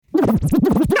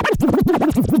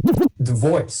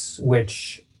voice,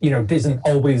 which, isn't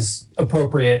always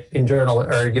appropriate in journal,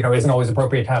 or, isn't always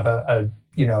appropriate to have a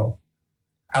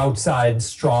outside,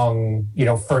 strong,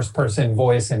 first person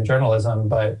voice in journalism.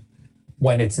 But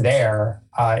when it's there,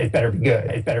 it better be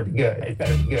good. It better be good. It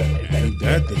better be good. It better be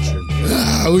good.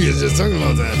 We were just talking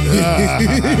about that.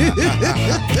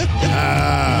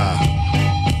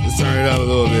 Let's turn it up a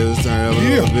little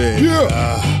bit.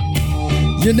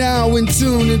 You're now in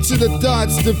tune into the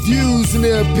thoughts, the views, and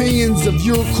the opinions of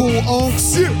your cool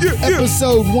unks.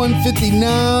 Episode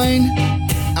 159.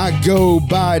 I go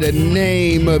by the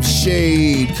name of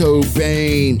Shade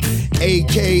Cobain,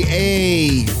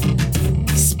 a.k.a.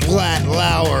 Splat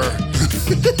Lauer.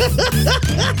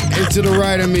 And to the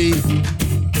right of me,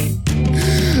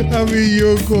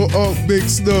 your cool unk Big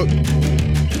Snook,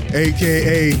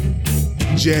 a.k.a.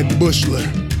 Jed Bushler.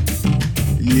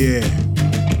 Yeah.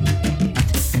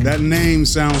 That name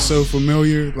sounds so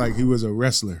familiar, like he was a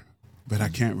wrestler, but I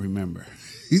can't remember.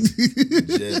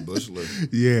 Jed Bushler.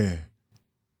 Yeah.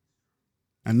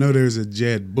 I know there's a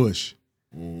Jed Bush,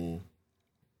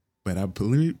 but I'm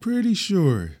pretty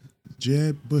sure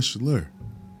Jed Bushler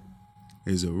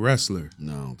is a wrestler.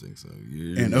 No, I don't think so.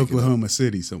 In Oklahoma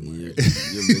City somewhere. You're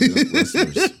making up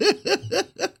wrestlers.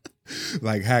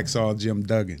 Like Hacksaw Jim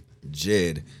Duggan.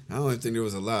 Jed. I don't think there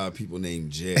was a lot of people named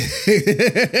Jed.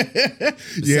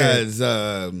 Besides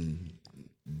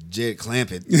Jed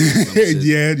Clampett.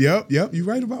 Yeah, yep. You're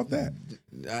right about that.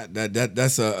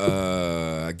 That's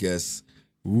I guess,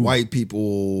 white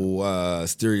people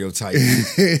stereotype.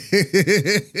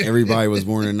 Everybody was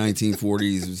born in the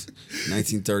 1940s,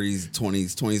 1930s,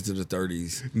 20s to the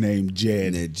 30s. Named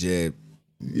Jed. And Jed.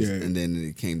 Yeah. And then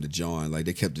it came to John. Like,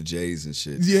 they kept the J's and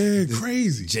shit. Yeah,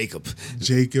 crazy. Jacob.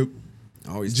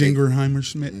 Always Jingleheimer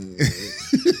Schmidt.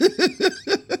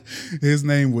 His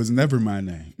name was never my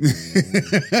name.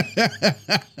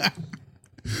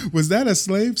 Was that a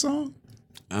slave song?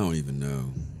 I don't even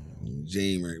know.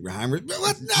 Jingleheimer.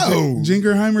 What? No.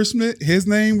 Jingleheimer Schmidt. His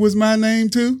name was my name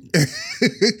too.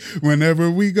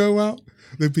 Whenever we go out,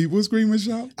 the people scream and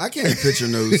shout. I can't picture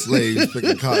no slaves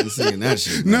picking cotton singing that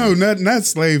shit. No, not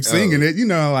slaves singing it.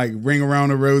 Like Ring Around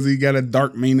the Rosie, got a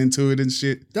dark meaning to it and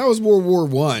shit. That was World War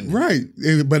I. Right.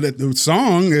 But the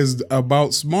song is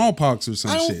about smallpox or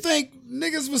some shit. I don't think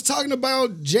niggas was talking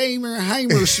about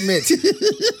Jingleheimer Schmidt.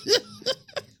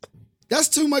 That's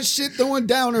too much shit going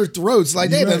down their throats.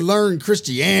 Like, they haven't learned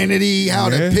Christianity, how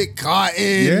to pick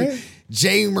cotton. Yeah.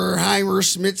 Jingleheimer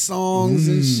Schmidt songs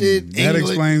and shit. That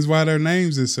explains why their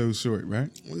names is so short, right?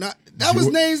 That was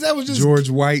names that was just George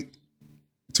White.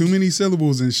 Too many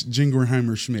syllables in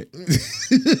Jingleheimer Schmidt.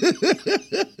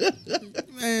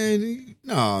 Man.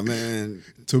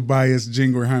 Tobias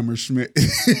Jingleheimer Schmidt.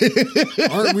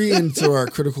 Aren't we into our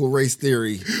critical race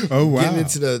theory? Oh, wow. Getting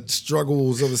into the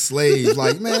struggles of a slave.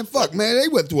 Like, man, fuck, man, they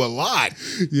went through a lot.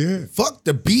 Yeah. Fuck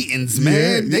the beatings,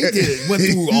 man. They went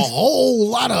through a whole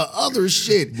lot of other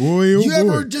shit. Boy, you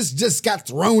ever just got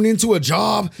thrown into a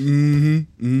job and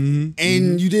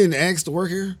you didn't ask to work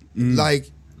here? Like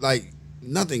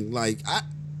nothing. Like,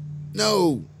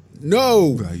 no.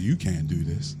 Like, you can't do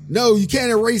this. No, you can't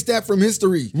erase that from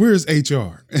history. Where's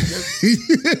HR?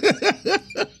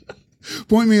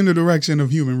 Point me in the direction of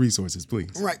human resources,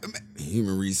 please. Right.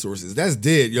 Human resources. That's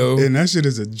dead, yo. And that shit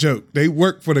is a joke. They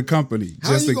work for the company.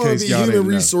 How just in case y'all didn't know.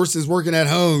 Human resources working at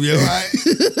home, yo? How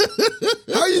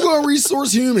are you going to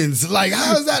resource humans? Like,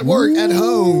 how does that work at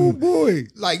home? Oh, boy.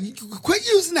 Like, quit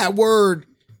using that word,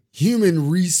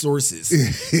 human resources.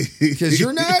 Because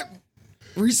you're not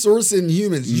resourcing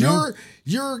humans. No.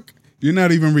 You're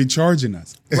not even recharging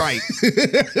us. Right.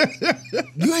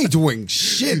 You ain't doing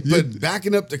shit but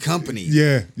backing up the company.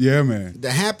 Yeah, man.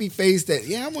 The happy face that,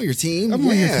 I'm on your team. I'm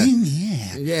on your team,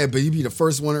 yeah. Yeah, but you be the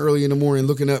first one early in the morning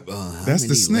looking up. That's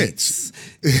the snitch.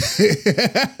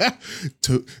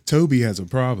 Toby has a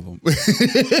problem.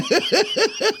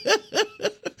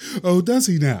 Oh, does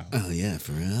he now? Oh, yeah,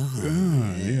 for real?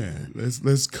 Oh, yeah.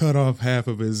 Let's cut off half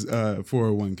of his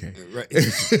 401k. Right.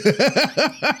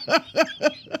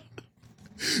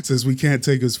 Since we can't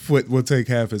take his foot, we'll take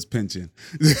half his pension.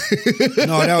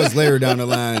 No, that was later down the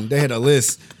line. They had a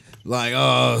list like,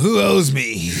 who owes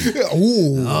me?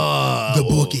 Ooh, the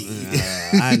bookie.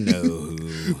 I know who.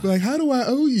 Like, how do I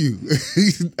owe you?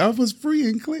 I was free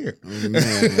and clear. Man.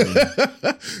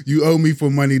 You owe me for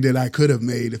money that I could have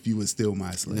made if you were still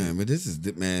my slave. Yeah, but this is,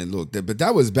 man, look, but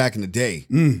that was back in the day.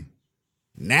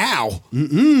 Now,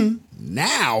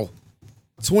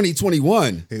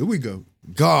 2021. Here we go.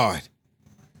 God.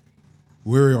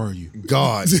 Where are you?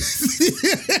 God.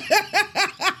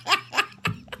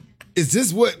 Is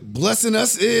this what blessing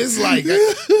us is? Like,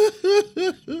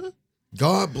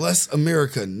 God bless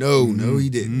America. No, he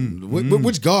didn't.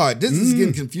 Which God? This is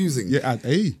getting confusing. Yeah,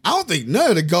 I don't think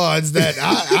none of the gods that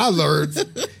I learned,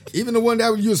 even the one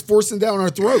that you was forcing down our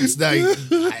throats,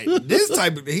 this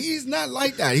type of, he's not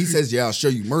like that. He says, yeah, I'll show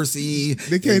you mercy.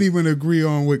 They can't even agree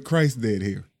on what Christ did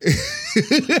here. They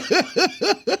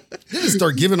just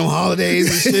start giving them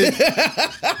holidays and shit.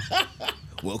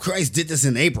 Well, Christ did this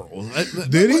in April.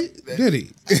 Did he? Did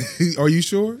he? Are you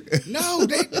sure? No,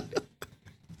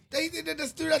 they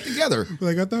just threw that together.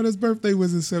 Like, I thought his birthday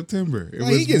was in September.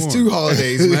 He gets 2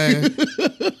 holidays, man.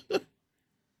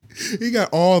 He got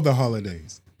all the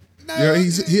holidays. No, yeah,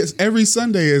 he's every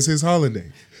Sunday is his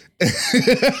holiday.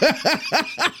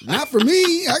 Not for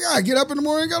me. I gotta get up in the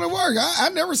morning and go to work. I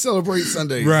never celebrate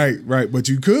Sundays. Right. But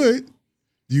you could.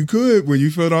 You could when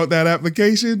you filled out that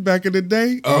application back in the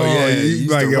day. Oh yeah, you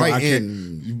like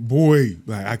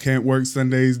I can't work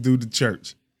Sundays due to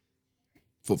church.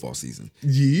 Football season.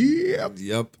 Yep.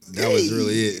 That was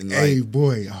really it. And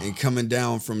and coming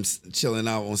down from chilling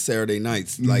out on Saturday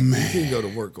nights, like you can go to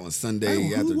work on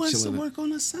Sunday after who wants chilling. To work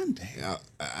on a Sunday?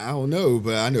 I don't know,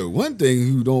 but I know one thing: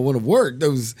 who don't want to work?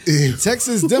 Those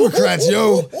Texas Democrats,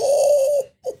 yo.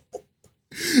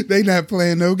 They not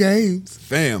playing no games,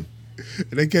 fam.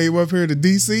 They came up here to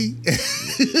DC.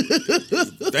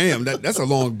 Damn, that's a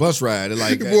long bus ride.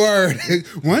 Like word,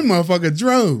 one motherfucker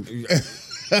drove.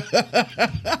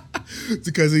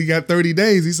 Because he got 30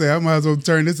 days. He said, I might as well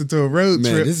turn this into a road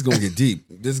trip. Man, this is going to get deep.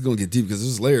 This is going to get deep because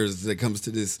there's layers that comes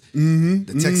to this.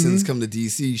 The Texans come to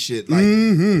D.C. shit.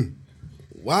 Like,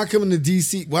 why coming to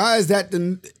D.C.? Why is that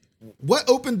what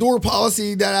open door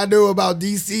policy that I know about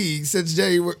D.C. since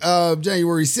January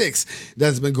 6th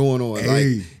that's been going on?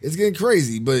 Like, it's getting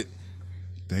crazy, but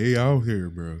they out here,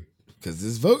 bro. Because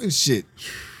this voting shit.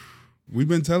 We've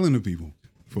been telling the people.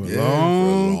 For a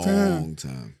long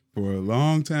time. For a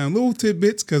long time. Little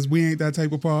tidbits, because we ain't that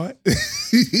type of pod.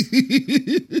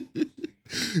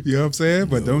 You know what I'm saying?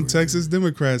 But them Texas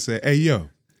Democrats say, hey, yo,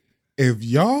 if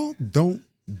y'all don't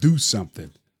do something,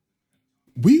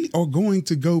 we are going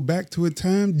to go back to a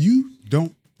time you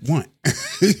don't want.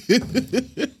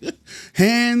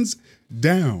 Hands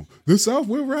down. The South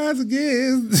will rise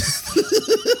again.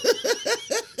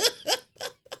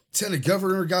 The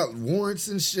governor got warrants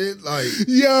and shit. Like,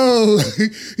 yo,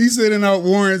 he's sending out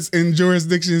warrants in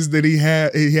jurisdictions that he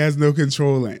has no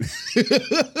control in.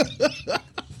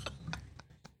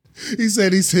 He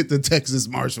said he sent the Texas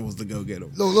Marshals to go get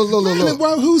him. Look.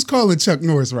 Well, who's calling Chuck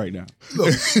Norris right now?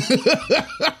 Look.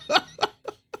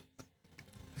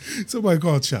 Somebody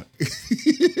call Chuck.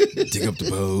 Dig up the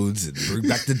bones and bring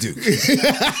back the Duke.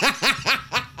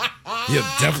 He'll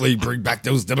definitely bring back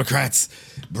those Democrats.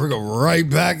 Bring them right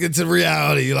back into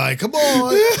reality. Like, come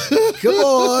on. Come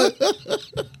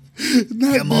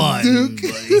on, Duke.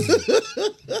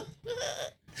 buddy.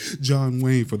 John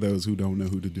Wayne, for those who don't know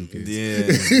who the Duke is.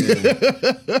 Yeah.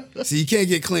 See, you can't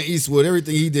get Clint Eastwood.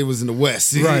 Everything he did was in the West.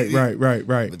 See? Right.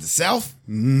 But the South?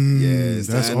 Yeah,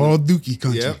 that's all Dookie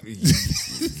country. Yep.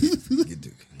 Get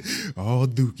Duke. All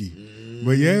Dookie.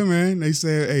 But yeah, man, they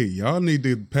said, hey, y'all need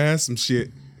to pass some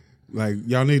shit. Like,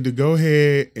 y'all need to go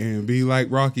ahead and be like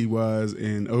Rocky was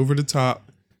and over the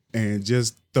top and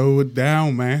just throw it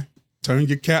down, man. Turn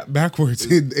your cap backwards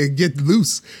and get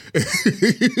loose.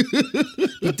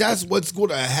 But that's what's going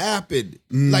to happen.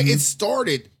 Like, it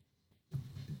started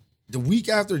the week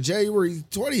after January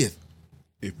 20th.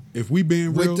 If we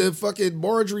being real. With the fucking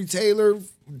Marjorie Taylor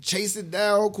chasing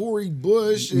down Cori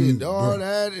Bush and all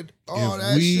that and all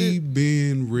that shit. If we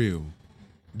being real,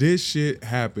 this shit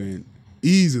happened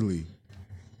easily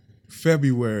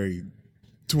February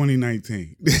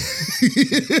 2019.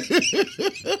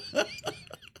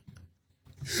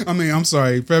 I mean, I'm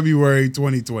sorry, February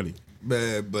 2020.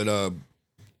 But the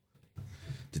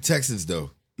Texans though.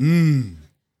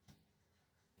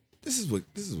 This is what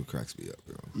cracks me up,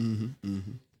 bro.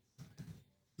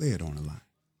 Lay it on the line.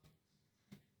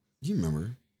 You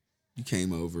remember? You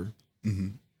came over.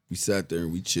 We sat there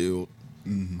and we chilled.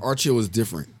 Our chill was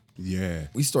different. Yeah.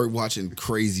 We started watching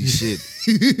crazy shit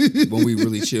when we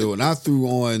really chill. And I threw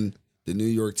on the New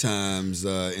York Times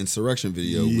insurrection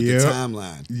video with the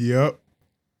timeline. Yep.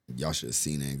 Y'all should have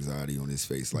seen the anxiety on his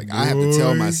face. Like, I have to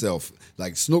tell myself,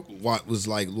 like, Snook was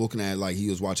like looking at it like he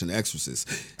was watching The Exorcist.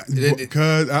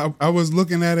 Because I was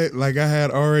looking at it like I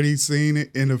had already seen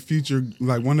it in the future,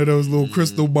 like one of those little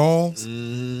crystal balls.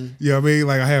 You know what I mean?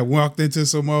 Like, I had walked into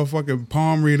some motherfucking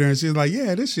palm reader and she's like,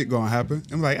 yeah, this shit gonna happen.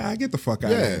 I'm like, get the fuck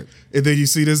out of here. And then you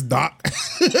see this doc.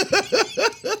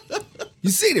 You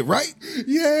seen it, right?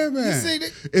 Yeah, man. You seen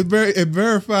it? It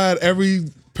verified every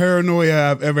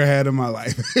paranoia I've ever had in my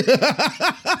life.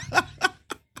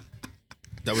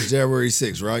 That was January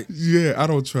 6th, right? Yeah, I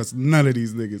don't trust none of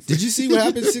these niggas. Did you see what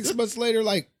happened 6 months later?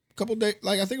 Like a couple days,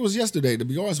 like I think it was yesterday. To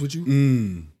be honest with you,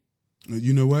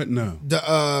 You know what? No.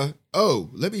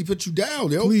 Let me put you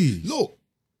down, yo. Please. Look.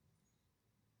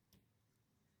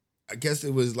 I guess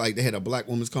it was like they had a Black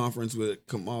Women's Conference with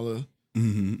Kamala.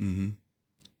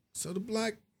 So the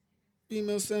Black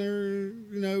Female Center,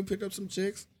 picked up some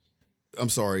chicks. I'm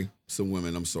sorry, some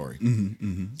women. I'm sorry.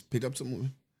 Picked up some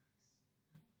women.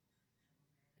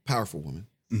 Powerful women,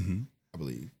 I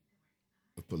believe,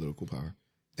 with political power.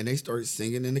 And they started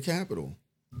singing in the Capitol.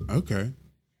 Okay.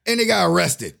 And they got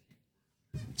arrested.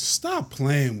 Stop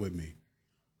playing with me.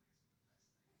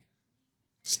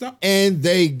 Stop. And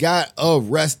they got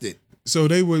arrested. So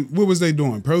what was they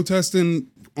doing? Protesting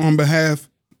on behalf,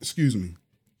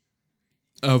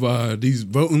 of these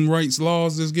voting rights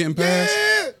laws that's getting passed?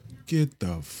 Yeah. Get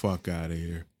the fuck out of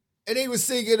here. And they were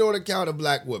singing on account of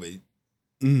black women.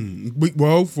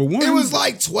 Well, for one, it was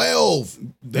like 12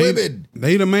 women.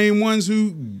 They the main ones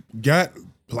who got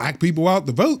black people out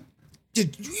to vote.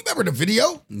 Did you remember the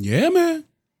video? Yeah, man.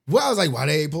 Well, I was like, why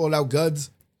they ain't pulling out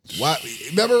guns? Why?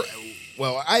 Remember?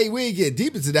 Well, we ain't get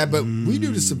deep into that, but we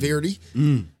knew the severity.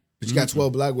 But you got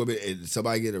 12 black women and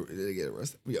somebody get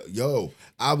arrested. Yo,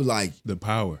 I was like, the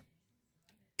power.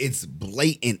 It's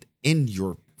blatant in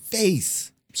your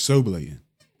face. So blatant.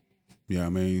 Yeah, I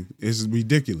mean, it's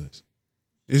ridiculous.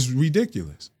 It's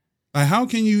ridiculous. Like, how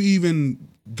can you even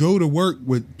go to work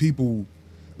with people?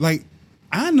 Like,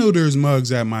 I know there's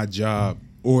mugs at my job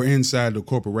or inside the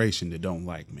corporation that don't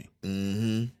like me.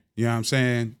 You know what I'm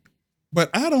saying? But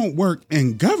I don't work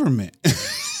in government.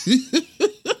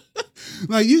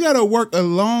 Like, you got to work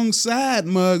alongside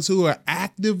mugs who are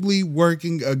actively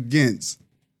working against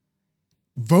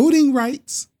voting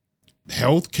rights,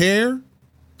 health care,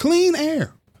 clean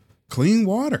air, clean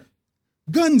water,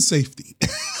 gun safety.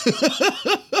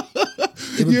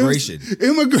 Immigration.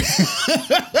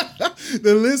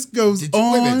 The list goes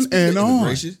on and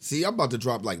on. See, I'm about to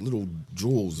drop like little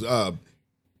jewels.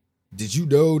 Did you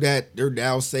know that they're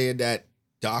now saying that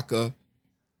DACA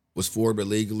was formed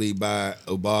illegally by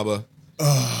Obama?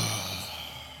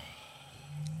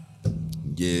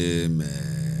 Yeah,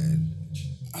 man.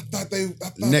 I thought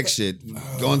next shit.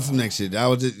 Go on to some next shit. I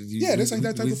was just, this ain't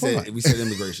that type of pod. We said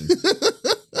immigration.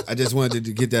 I just wanted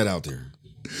to get that out there.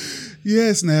 Yeah,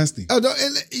 it's nasty. Oh,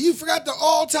 and you forgot the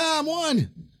all-time one.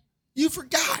 You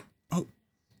forgot. Oh,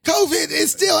 COVID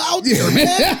is still out there,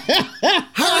 man.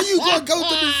 How are you going to go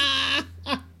through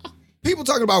this? People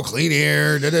talking about clean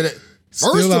air.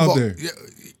 Still out there.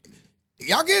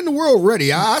 Y'all getting the world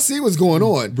ready. I see what's going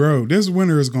on. Bro, this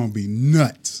winter is going to be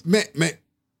nuts. Man,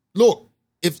 look,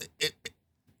 if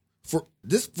for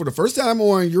the first time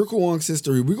on Your Cool Unc's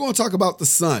history, we're going to talk about the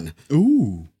sun.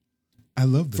 Ooh, I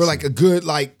love this. For like a good,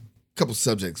 couple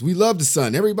subjects. We love the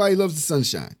sun. Everybody loves the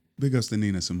sunshine. Big ups to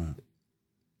Nina Simone.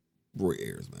 Roy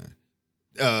Ayers, man.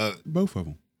 Both of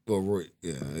them. Well, Roy,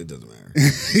 yeah, it doesn't matter.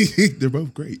 They're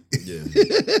both great. Yeah.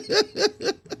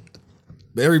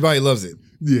 But everybody loves it.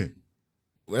 Yeah.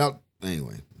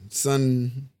 Anyway,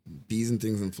 sun, bees and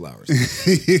things and flowers.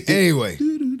 Anyway.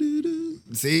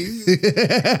 See?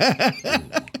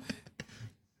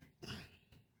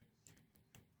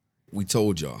 We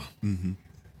told y'all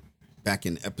back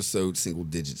in episode single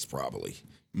digits, probably.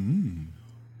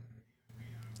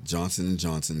 Johnson &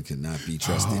 Johnson could not be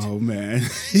trusted. Oh, man.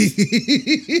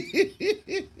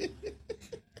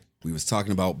 We was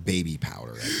talking about baby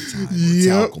powder at the time.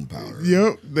 Or talcum powder.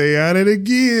 Yep, they at it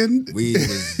again. We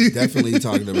was definitely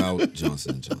talking about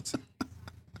Johnson & Johnson.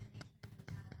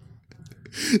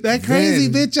 That crazy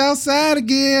bitch outside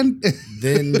again.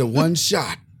 Then the one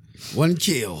shot, one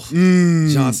kill,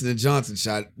 Johnson & Johnson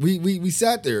shot. We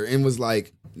sat there and was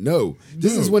like, no.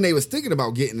 This is when they was thinking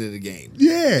about getting in the game.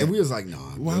 Yeah. And we was like, nah.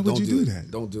 Why would you do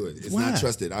that? Don't do it. It's Why? not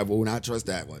trusted. I will not trust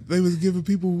that one. They was giving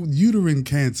people uterine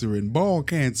cancer and ball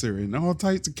cancer and all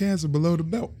types of cancer below the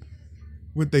belt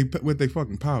with they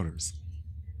fucking powders.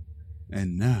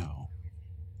 And now.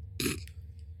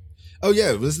 Oh,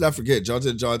 yeah. Let's not forget,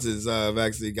 Johnson & Johnson's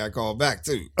vaccine got called back,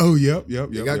 too. Oh, yep.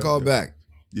 It got called back.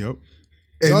 Yep.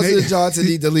 Johnson & Johnson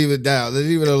need to leave it down. They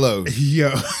leave it alone.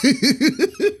 Yo.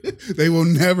 They will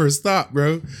never stop,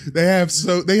 bro. They have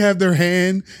their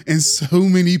hand in so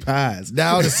many pies.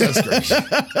 Now the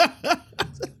sunscreen.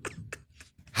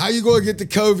 How you gonna get the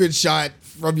COVID shot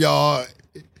from y'all?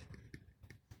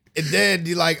 And then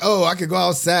you're like, oh, I can go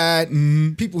outside.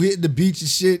 People hitting the beach and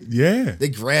shit. Yeah. They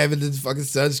grabbing the fucking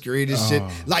sunscreen and shit.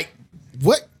 Like,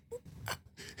 what?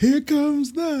 Here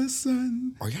comes the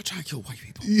sun. Are y'all trying to kill white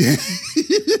people? Yeah.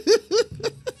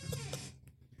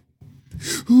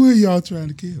 Who are y'all trying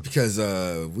to kill? Because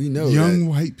we know Young that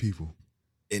white people.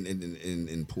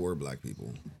 in poor black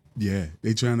people. Yeah,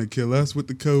 they trying to kill us with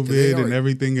the They COVID are. and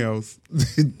everything else.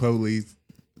 Police,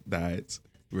 diets,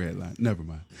 red line. Never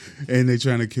mind. And they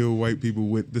trying to kill white people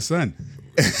with the sun.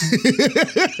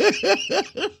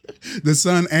 The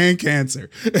sun and cancer.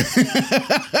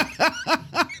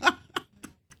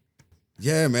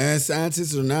 Yeah, man.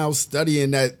 Scientists are now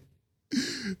studying that.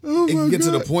 Oh It my can get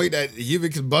to God. the point that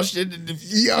human combustion.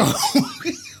 Yo.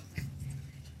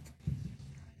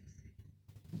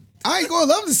 I ain't gonna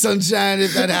love the sunshine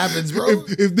if that happens, bro.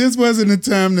 If this wasn't a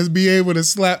time to be able to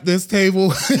slap this table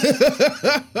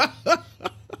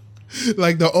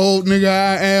like the old nigga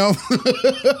I am.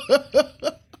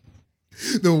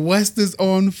 The West is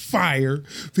on fire.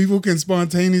 People can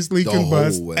spontaneously The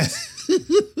combust. whole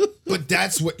West. But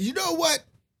that's what you know. What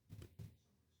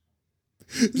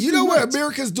you know? What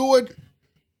America's doing,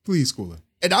 Please, Schooler.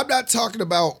 and I'm not talking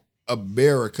about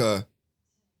America,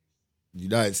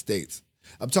 United States.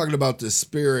 I'm talking about the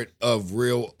spirit of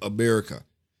real America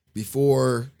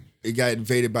before it got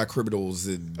invaded by criminals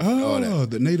and all that. Oh,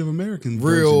 the Native American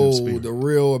version of spirit. The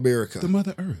real America. The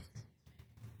Mother Earth.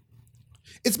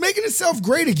 It's making itself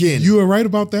great again. You are right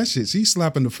about that shit. She's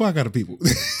slapping the fuck out of people.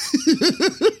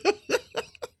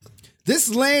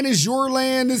 This land is your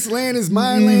land. This land is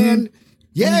my land.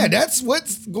 Yeah, that's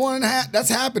what's going. That's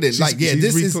happening. Like, yeah,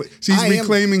 this is. She's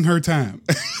reclaiming her time.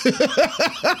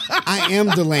 I am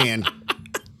the land.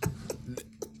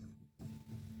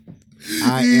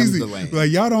 I am the land.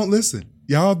 Like, y'all don't listen.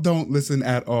 Y'all don't listen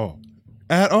at all.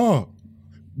 At all.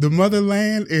 The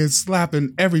motherland is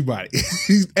slapping everybody.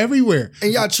 He's everywhere.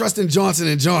 And y'all trusting Johnson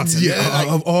and Johnson. Yeah, Like,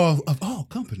 of all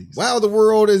companies. wow, the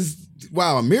world is.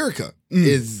 Wow, America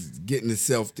is getting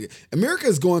itself. America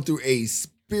is going through a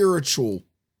spiritual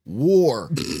war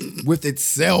with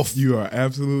itself. You are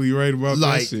absolutely right about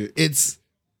Like, that shit. it's.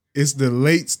 It's the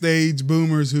late stage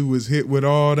boomers who was hit with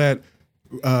all that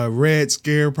Red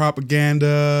Scare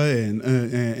propaganda and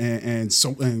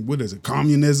what is it,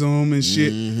 communism and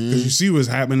shit. Because you see what's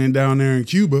happening down there in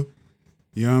Cuba.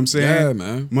 You know what I'm saying? Yeah,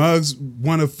 man. Mugs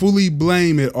want to fully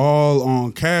blame it all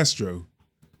on Castro,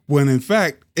 when in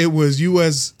fact it was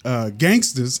U.S.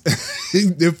 Gangsters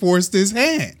that forced his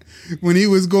hand. When they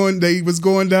was going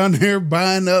down there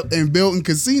buying up and building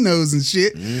casinos and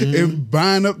shit and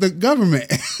buying up the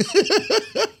government.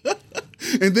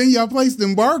 And then y'all placed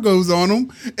embargoes on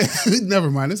them. Never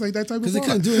mind, it's like that type of Because they bar.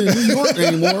 couldn't do it in New York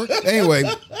anymore. Anyway.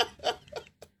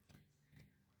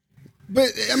 But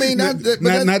I mean, not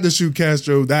to shoot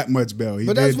Castro that much bell. He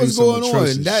but that's did do what's some going on.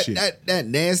 atrocious shit. That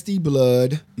nasty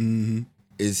blood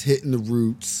is hitting the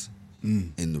roots,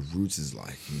 and the roots is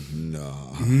like,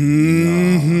 nah,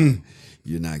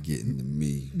 you're not getting to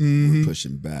me. We're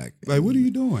pushing back. Like, what are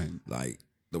you doing? Like,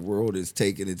 the world is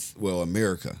taking its,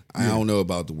 America. I don't know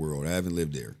about the world. I haven't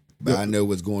lived there. But I know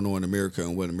what's going on in America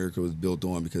and what America was built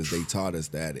on because they taught us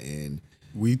that. And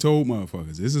We told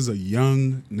motherfuckers, this is a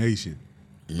young nation.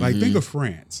 Like, think of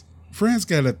France. France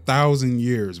got 1,000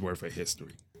 years worth of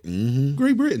history.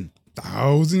 Great Britain,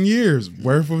 1,000 years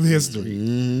worth of history.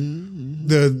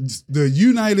 The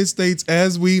United States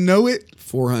as we know it,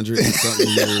 400 and something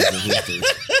years of history.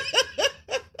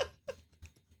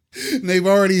 they've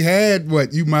already had,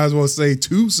 what, you might as well say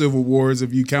 2 civil wars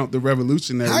if you count the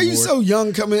Revolutionary War. How you so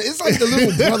young coming in? It's like the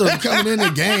little brother coming in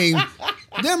the game.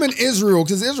 Them in Israel,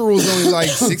 because Israel's only like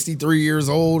 63 years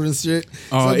old and shit.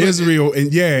 Israel, and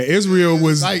Israel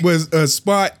was Like- was a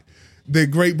spot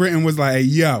that Great Britain was like, hey,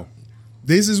 yo,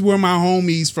 this is where my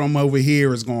homies from over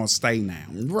here is going to stay now.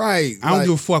 Right. I don't like,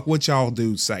 give a fuck what y'all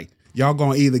dudes say. Y'all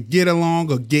going to either get along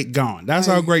or get gone. That's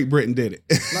how Great Britain did it.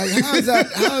 like, how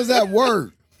does that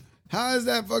work? How does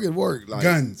that fucking work? Like,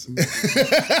 Guns.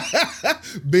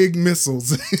 Big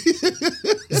missiles.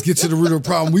 let's get to the root of the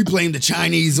problem. We blame the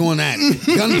Chinese on that.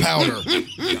 Gunpowder.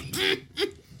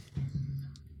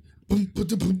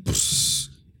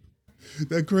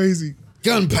 They're crazy.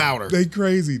 Gunpowder. They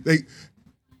crazy.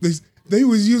 They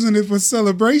was using it for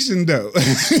celebration though.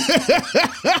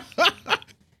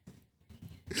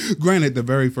 Granted, the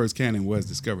very first cannon was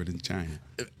discovered in China.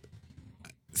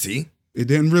 See? It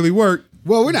didn't really work.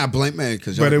 Well, we're not blaming, man,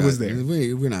 because But it was there.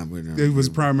 We're not. It was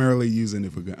primarily using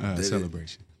it for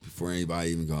celebration. Before anybody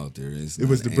even got out there. It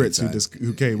was the Brits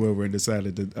who came over and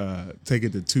decided to take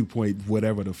it to 2 point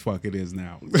whatever the fuck it is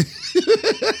now.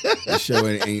 The show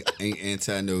ain't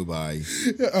anti nobody.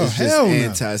 It's hell just no.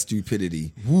 anti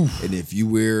stupidity. And if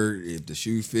the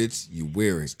shoe fits, you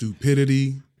wear it.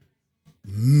 Stupidity,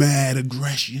 mad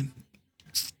aggression.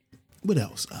 What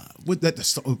else?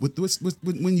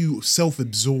 When you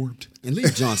self-absorbed. And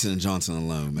leave Johnson & Johnson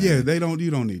alone, man. Yeah,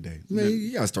 you don't need that. Man,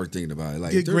 you gotta start thinking about it.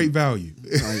 Like, Get great value.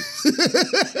 Like,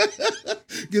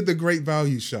 Get the great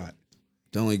value shot.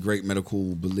 the only great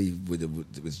medical belief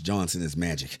with Johnson is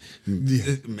magic.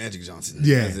 Yeah. Magic Johnson.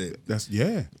 Yeah, That's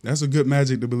it. that's a good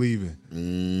magic to believe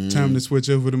in. Time to switch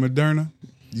over to Moderna.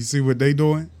 You see what they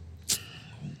doing?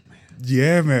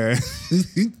 Yeah, man.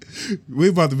 we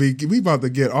about to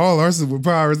get all our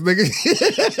superpowers, nigga.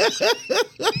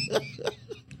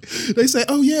 They say,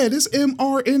 oh yeah, this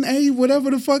mRNA, whatever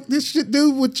the fuck this shit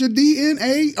do with your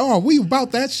DNA. Oh, we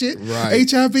about that shit. Right.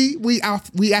 HIV, we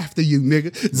after you,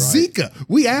 nigga. Right. Zika,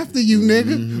 we after you,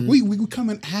 nigga. Mm-hmm. We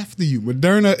coming after you.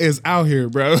 Moderna is out here,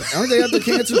 bro. Aren't they after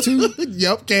cancer too?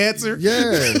 Yup, cancer.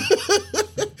 Yeah.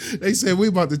 They said we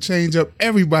about to change up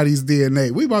everybody's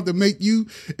DNA. We about to make you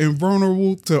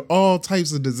invulnerable to all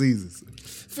types of diseases.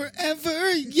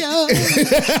 Forever young.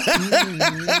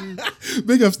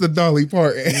 Big ups to Dolly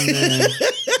Parton.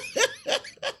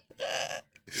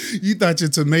 You thought your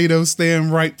tomato staying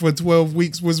ripe for 12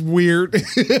 weeks was weird?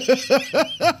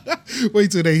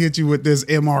 Wait till they hit you with this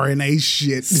mRNA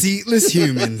shit. Seedless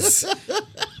humans.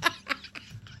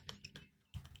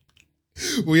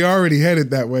 We already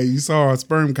headed that way. You saw our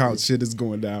sperm count shit is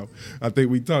going down. I think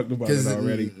we talked about it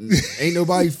already. Ain't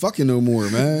nobody fucking no more,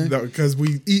 man. Because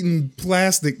we eating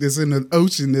plastic that's in the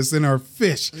ocean, that's in our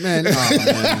fish. Man,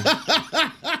 man.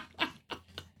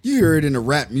 You hear it in the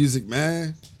rap music,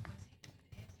 man.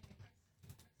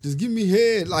 Just give me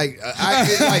head. Like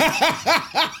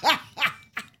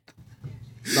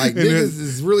niggas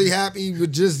is really happy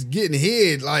with just getting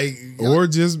head. Like, or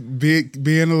just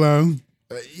being alone.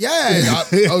 Yeah.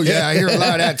 I hear a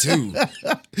lot of that too.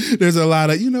 There's a lot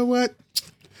of, you know what?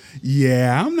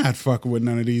 Yeah, I'm not fucking with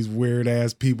none of these weird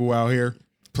ass people out here.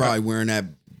 Probably wearing that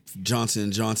Johnson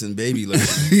 & Johnson baby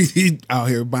lotion. Out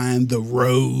here buying the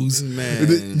rose. Man.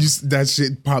 That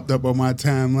shit popped up on my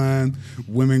timeline.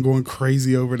 Women going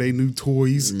crazy over their new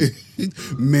toys.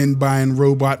 Men buying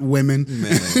robot women.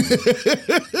 Man.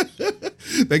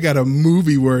 They got a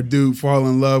movie where a dude fall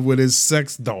in love with his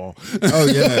sex doll. Oh,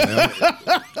 yeah.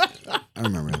 I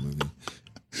remember that movie.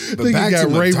 But back to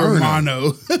Ray Moderna.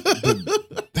 Romano.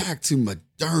 But back to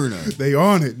Moderna. They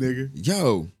on it, nigga.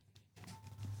 Yo.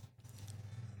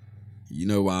 You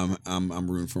know why I'm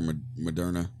rooting for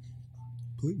Moderna?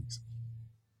 Please.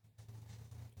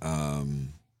 It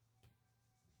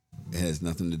has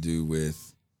nothing to do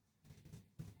with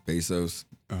Bezos.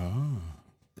 Oh.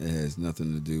 It has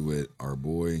nothing to do with our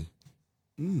boy.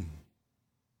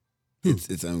 It's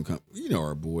its own company. You know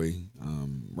our boy.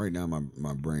 Right now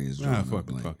my brain is drawing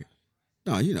fuck it.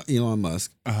 No, you know Elon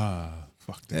Musk.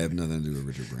 Fuck that. It has nothing to do with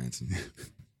Richard Branson.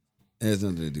 It has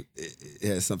nothing to do. It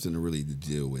has something to really to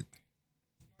deal with,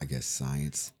 I guess,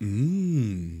 science.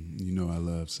 You know I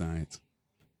love science.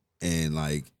 And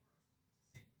like,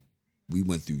 we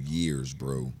went through years,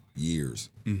 bro. Years.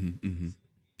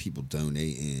 People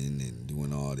donating and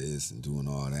doing all this and doing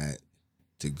all that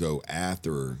to go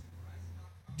after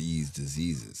these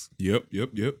diseases. Yep.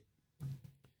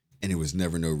 And it was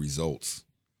never no results.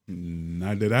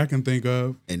 Not that I can think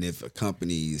of. And if a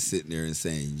company is sitting there and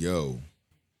saying, yo,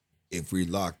 if we're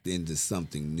locked into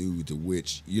something new to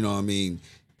which, you know what I mean,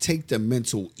 take the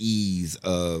mental ease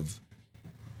of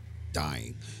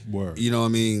dying. Word. You know what I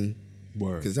mean?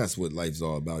 Word. Because that's what life's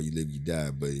all about. You live, you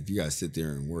die. But if you got to sit there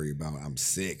and worry about, I'm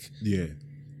sick. Yeah.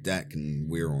 That can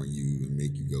wear on you and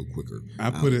make you go quicker. I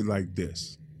put it like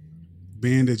this.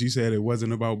 Being that you said it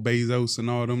wasn't about Bezos and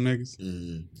all them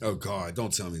niggas. Oh, God.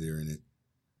 Don't tell me they're in it.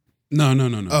 No.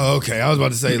 Oh, okay. I was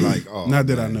about to say like, oh. Not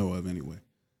that I know of anyway.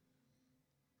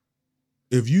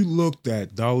 If you looked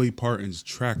at Dolly Parton's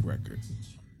track record,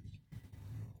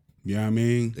 you know what I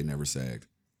mean? They never sagged.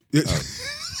 I'm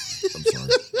sorry.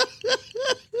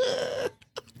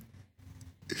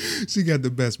 She got the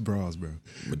best bras, bro.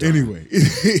 Madonna. Anyway.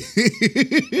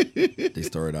 They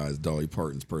started out as Dolly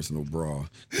Parton's personal bra.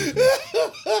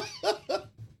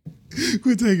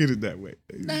 Quit taking it that way.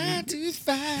 9 to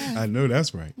 5. I know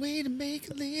that's right. Way to make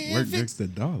a living. Work next to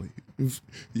Dolly. You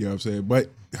know what I'm saying? But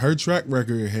her track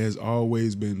record has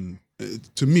always been,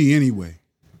 to me anyway,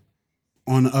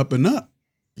 on the up and up.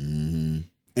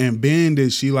 And being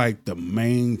that she like the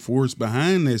main force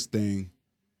behind this thing,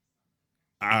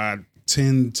 I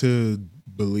tend to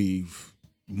believe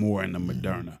more in the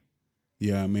Moderna.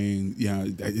 Yeah, I mean, yeah,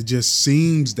 it just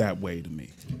seems that way to me.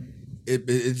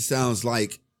 It sounds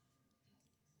like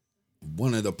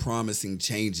one of the promising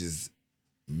changes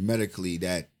medically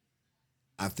that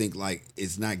I think like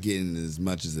it's not getting as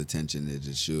much as attention as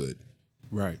it should.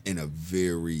 Right. In a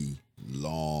very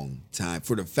long time.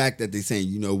 For the fact that they're saying,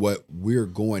 you know what, we're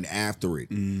going after it.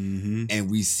 And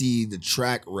we see the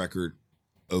track record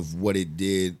of what it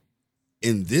did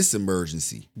in this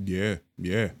emergency. Yeah.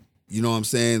 You know what I'm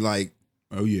saying? Like,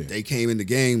 Oh yeah. they came in the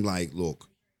game like, look,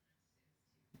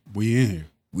 We in here.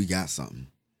 we got something.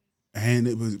 And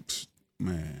it was,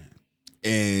 man,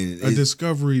 And a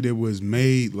discovery that was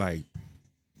made like,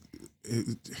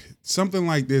 something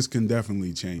like this can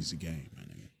definitely change the game.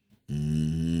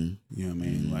 You know what I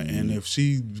mean? Like, and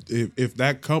if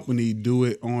that company do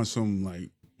it on some like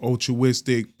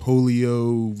altruistic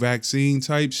polio vaccine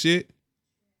type shit,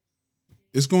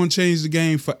 it's going to change the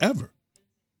game forever.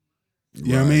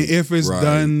 You know what I mean? If it's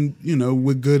done, you know,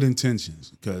 with good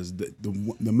intentions, because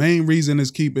the main reason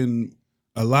is keeping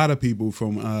a lot of people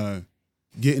from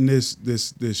getting this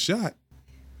shot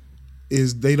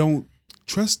is they don't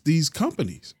trust these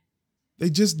companies. They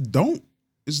just don't.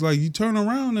 It's like you turn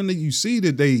around and you see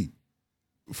that they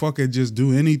fucking just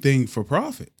do anything for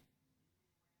profit,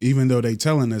 even though they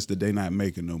telling us that they not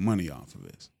making no money off of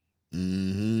this.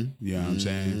 You know what I'm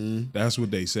saying? That's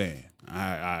what they saying.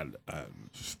 I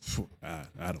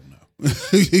don't know. I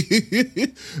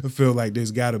feel like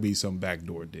there's got to be some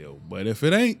backdoor deal, but if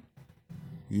it ain't,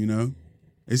 you know,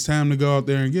 it's time to go out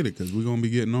there and get it because we're gonna be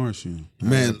getting ours soon.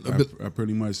 Man, I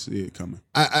pretty much see it coming.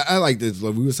 I like this.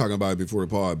 Like, we was talking about it before the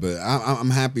pod, but I'm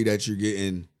happy that you're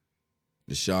getting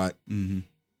the shot.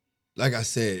 Like I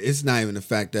said, it's not even the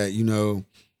fact that, you know,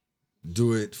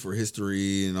 do it for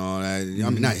history and all that. I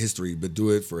mean, not history, but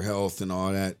do it for health and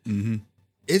all that.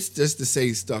 It's just to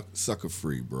say sucker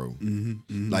free, bro.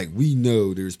 Like, we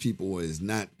know there's people is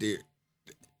not there.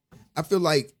 I feel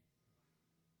like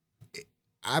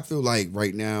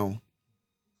right now,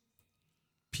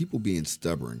 people being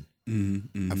stubborn,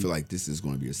 I feel like this is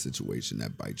going to be a situation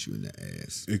that bites you in the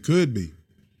ass. It could be.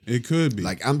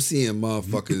 Like, I'm seeing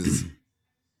motherfuckers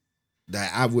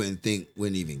that I wouldn't think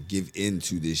wouldn't even give in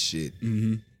to this shit.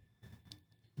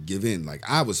 Give in. Like,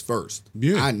 I was first.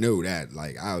 Yeah. I know that.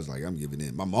 Like, I was like, I'm giving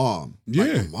in. My mom. Yeah.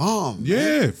 Like, my mom.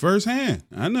 Yeah, man. firsthand.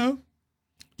 I know.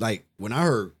 Like, when I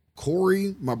heard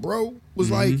Corey, my bro,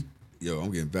 was like, yo, I'm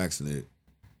getting vaccinated.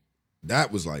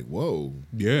 That was like, whoa.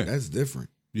 Yeah. That's different.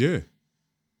 Yeah.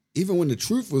 Even when the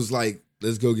truth was like,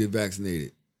 let's go get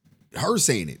vaccinated. Her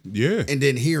saying it. Yeah. And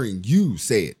then hearing you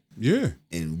say it. Yeah.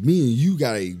 And me and you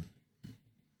got a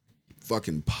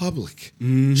fucking public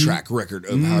track record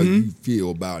of how you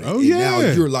feel about it. Oh, and yeah. now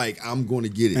you're like, I'm going to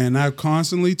get it. And I've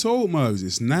constantly told Muggs,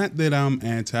 it's not that I'm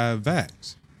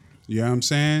anti-vax. You know what I'm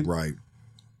saying? Right.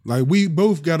 Like, we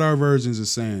both got our versions of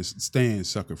saying staying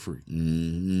sucker free.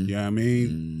 You know what I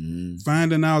mean?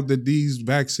 Finding out that these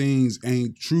vaccines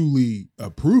ain't truly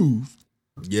approved.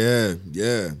 Yeah.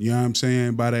 You know what I'm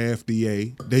saying? By the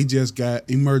FDA. They just got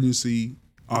emergency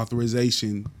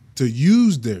authorization to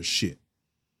use their shit.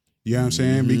 You know what I'm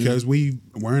saying? Because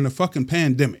we're in a fucking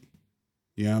pandemic.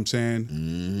 You know what I'm saying?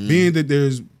 Being that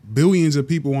there's billions of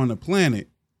people on the planet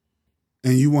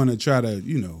and you want to try to,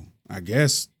 you know, I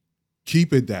guess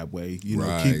keep it that way, you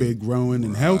know, keep it growing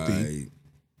and healthy.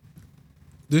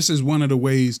 This is one of the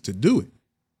ways to do it.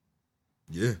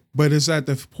 Yeah. But it's at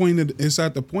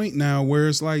the point now where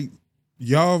it's like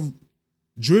y'all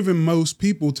driven most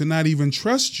people to not even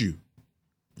trust you.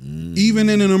 Even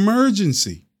in an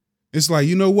emergency. It's like,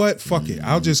 you know what? Fuck it.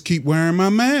 I'll just keep wearing my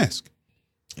mask.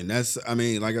 And that's, I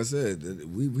mean, like I said,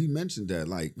 we mentioned that,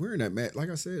 like, wearing that mask. Like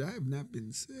I said, I have not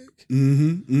been sick.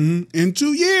 In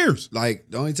 2 years. Like,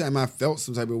 the only time I felt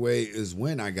some type of way is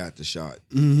when I got the shot.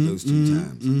 Those two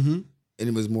times. And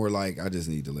it was more like, I just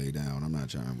need to lay down. I'm not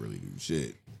trying to really do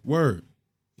shit. Word.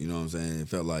 You know what I'm saying? It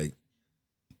felt like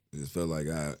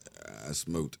I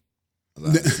smoked a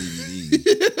lot of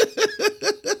CBD.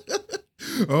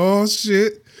 Oh,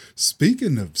 shit.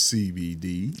 Speaking of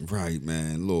CBD. Right,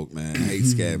 man. Look, man. I hate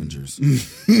scavengers.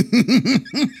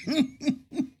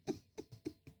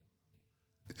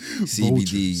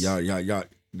 CBD, y'all,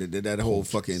 that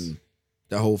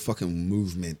whole fucking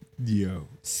movement. Yo.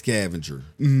 Scavenger.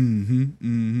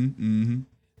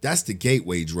 That's the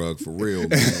gateway drug for real,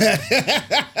 man.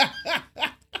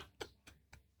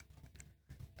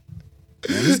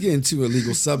 Man, let's get into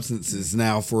illegal substances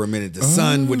now for a minute. The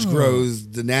sun, which grows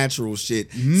the natural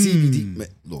shit. CBD. Man,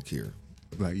 look here.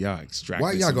 Like, y'all extract.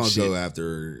 Why y'all gonna go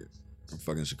after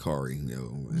fucking Sha'Carri,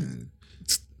 yo, man?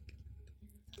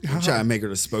 I'm trying to make her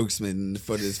the spokesman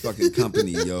for this fucking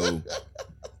company, yo.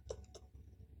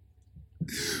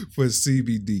 For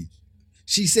CBD.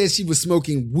 She said she was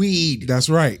smoking weed. That's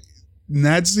right.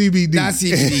 Not CBD. Not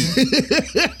CBD.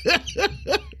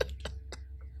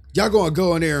 Y'all gonna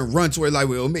go in there and run to her like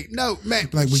we'll make no man.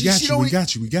 Like we got don't we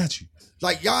got you.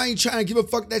 Like y'all ain't trying to give a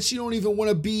fuck that she don't even want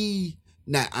to be.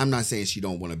 Nah, I'm not saying she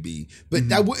don't want to be, but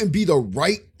that wouldn't be the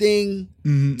right thing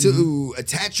to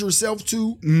attach yourself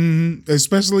to.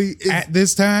 Especially at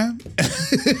this time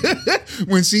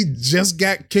when she just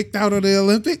got kicked out of the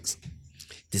Olympics.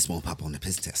 This won't pop on the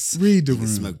piss test. Read the You can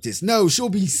room. smoke this. No, she'll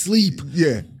be asleep.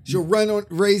 Yeah. She'll run on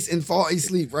race and fall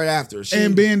asleep right after.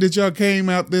 And being that y'all came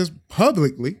out this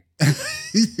publicly,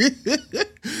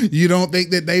 you don't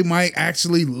think that they might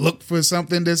actually look for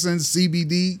something that's in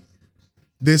CBD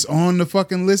that's on the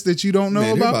fucking list that you don't know man,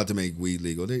 they're about? about to make weed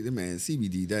legal. Man,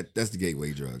 CBD, that's the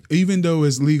gateway drug. Even though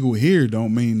it's legal here,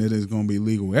 don't mean that it's going to be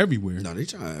legal everywhere. No, they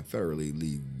trying to federally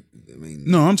leave. I mean,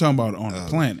 No, I'm talking about on the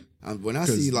planet. when I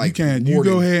see like you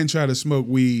go ahead and try to smoke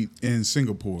weed in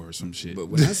Singapore or some shit. But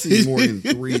when I see more than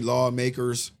 3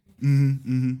 lawmakers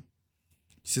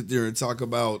sit there and talk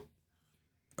about,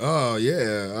 oh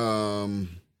yeah,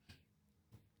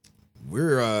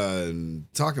 we're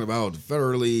talking about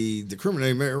federally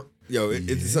decriminating.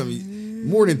 It's something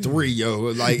more than 3.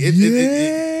 Like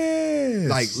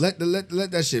like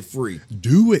let that shit free.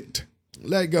 Do it.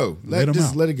 Let it go. Let 'em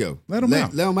out. Let it go. Let 'em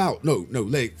out. Let them out. No.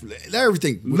 Let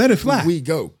everything. Let it fly. We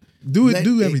go. Do it. Let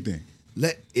Do everything.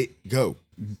 Let it go.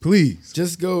 Please.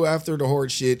 Just go after the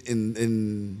hard shit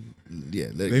and yeah.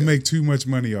 Let it They go. make too much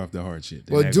money off the hard shit.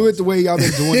 Well, do it the way y'all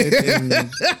been doing it,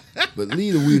 but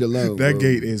leave the weed alone. That bro.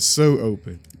 gate is so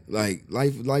open. Like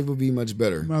life would be much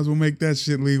better. Might as well make that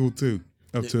shit legal too,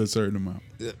 up to a certain amount.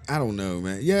 I don't know,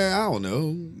 man. Yeah, I don't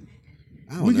know.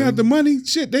 We got the money.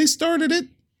 Shit, they started it.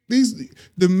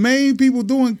 The main people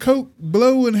doing coke,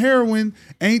 blow, and heroin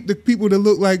ain't the people that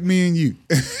look like me and you.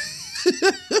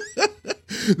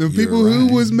 The people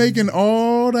who was making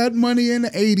all that money in the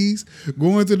 80s,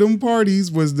 going to them parties,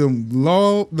 was those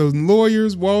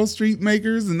lawyers, Wall Street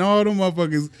makers, and all them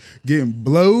motherfuckers getting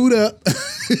blowed up.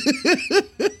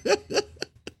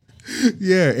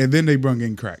 Yeah, and then they brung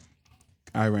in crack.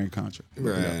 Iran Contra.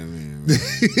 Right, man.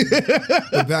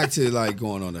 But back to like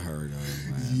going on to her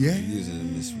though, man. Yeah.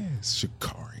 Using this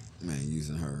Shikari. man,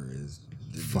 using her as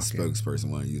the spokesperson,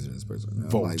 want to use her as spokesperson.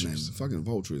 Vultures. Like, man, fucking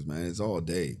vultures, man. It's all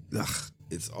day. Ugh.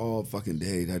 It's all fucking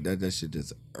day. That shit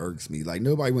just irks me. Like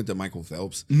nobody went to Michael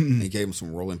Phelps and gave him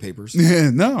some rolling papers. Yeah,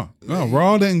 no.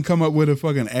 Raw didn't come up with a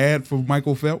fucking ad for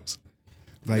Michael Phelps.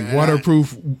 Like Man,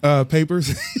 waterproof papers.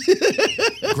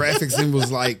 Graphics and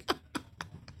was like,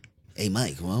 hey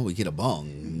Mike, well, we get a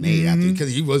bong made after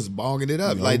because he was bonging it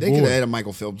up. Oh, like they boy. could have had a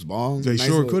Michael Phelps bong. They Nice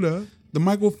sure little- could have. The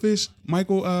Michael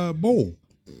Bowl.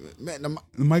 Man, The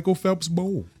Michael Phelps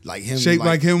Bowl. like him, Shaped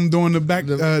like him doing the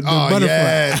butterfly.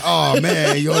 Yeah. Oh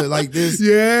man, you're like this.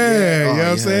 Yeah, Oh, you know what I'm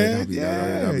yeah, saying? that'd be dope.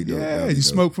 Yeah, That'd be dope. yeah. That'd be You dope.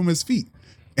 smoke from his feet.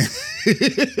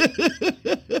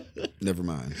 Never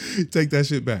mind. Take that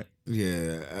shit back.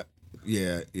 Yeah.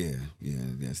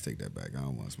 Let's take that back. I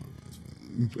don't want to smoke.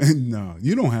 No,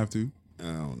 you don't have to. I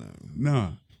don't know. No.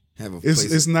 Have a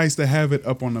place. It's nice to have it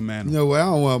up on the You mantle. know what? I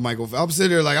don't want Michael. I'm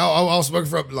sitting there like I'll smoke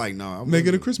for like no. Make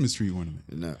it a Christmas tree ornament.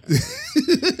 No.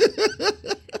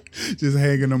 Just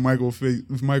hanging a Michael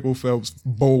Phelps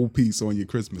bowl piece on your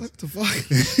Christmas. What the fuck?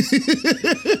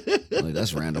 Like,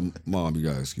 that's random. Mom, you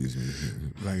gotta excuse me.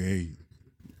 Like, hey,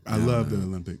 I love the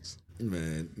Olympics.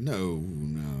 Man, no.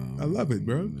 I love it,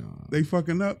 bro. No. They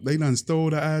fucking up. They done stole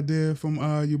the idea from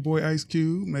your boy Ice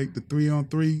Cube. Make the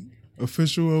 3-on-3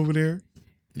 official over there.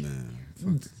 Nah.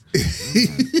 Fuck this. I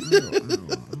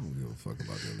don't give a fuck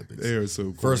about the Olympics. They're so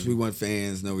cool. First, we want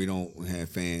fans. No, we don't have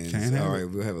fans. Can't have All it. right,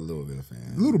 we'll have a little bit of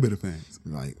fans. A little bit of fans.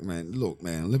 Like, man, look,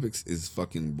 man, Olympics is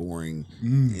fucking boring,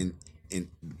 Mm. and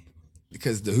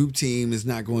because the hoop team is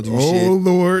not going to do Oh, shit.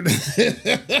 Lord.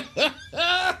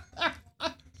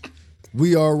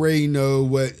 We already know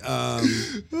what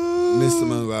Miss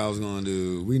Simone Biles going to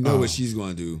do. We know what she's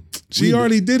going to do. She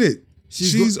already did it.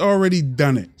 She's already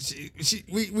done it.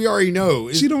 We already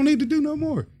know. She don't need to do no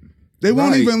more. They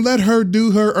won't Right. even let her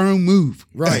do her own move.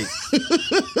 Right.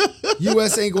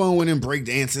 U.S. ain't going to win in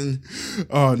breakdancing.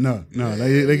 Oh no.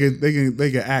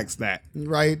 They can axe that.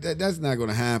 Right. That's not going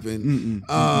to happen.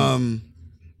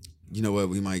 You know what?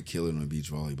 We might kill it on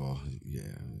beach volleyball. Yeah.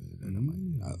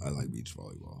 I like beach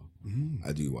volleyball.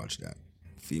 I do watch that.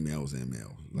 Females and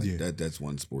males. Like Yeah. that's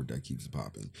one sport that keeps it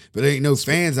popping. But there ain't no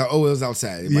fans out. Oh, it was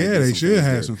outside. It might Yeah, be they some should fans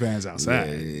have there. some fans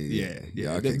outside.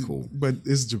 Yeah, okay, cool. But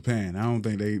it's Japan. I don't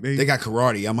think They got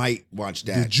karate. I might watch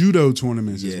the that. judo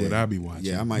tournaments is Yeah. what I be watching.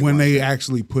 Yeah, I might when watch they that.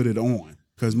 actually put it on,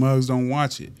 because mugs don't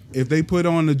watch it. If they put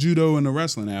on the judo and the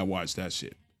wrestling, I watch that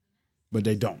shit. But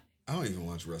they don't. I don't even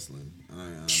watch wrestling. I'm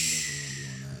definitely not doing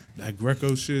that. That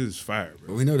Greco shit is fire, bro.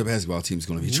 But we know the basketball team's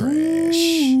going to be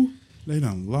trash. They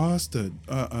done lost to.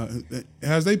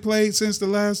 Has they played since the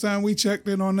last time we checked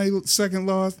in on their second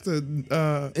loss to It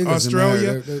doesn't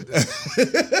Australia? matter.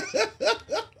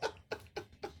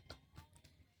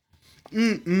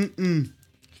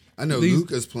 I know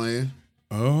Luca's playing.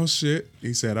 Oh shit!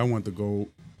 He said, "I want the gold."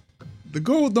 The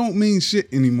gold don't mean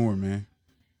shit anymore, man.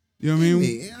 You know what I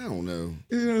mean? I don't know.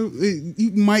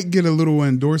 You might get a little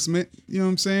endorsement. You know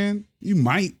what I'm saying? You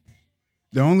might.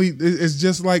 It's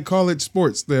just like college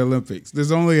sports, the Olympics.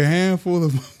 There's only a handful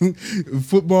of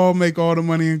football make all the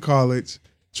money in college.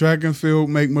 Track and field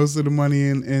make most of the money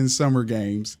in summer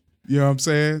games. You know what I'm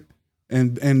saying?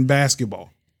 And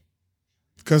basketball.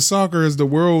 Because soccer is the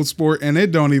world sport, and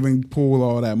it don't even pull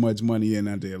all that much money in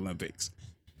at the Olympics.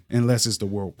 Unless it's the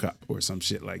World Cup or some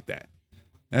shit like that.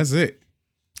 That's it.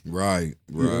 Right.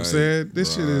 You know what I'm saying?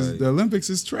 This shit is, the Olympics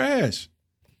is trash.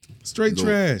 Straight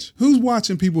trash. Who's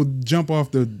watching people jump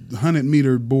off the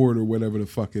 100-meter board or whatever the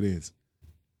fuck it is?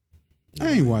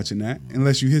 I ain't watching that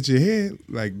unless you hit your head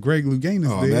like Greg Louganis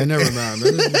did. Oh, man, never mind.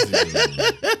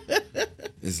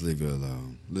 Let's leave it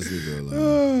alone.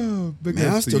 Oh, Man,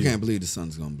 I still can't believe the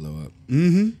Sun's going to blow up.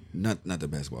 Mm-hmm. Not the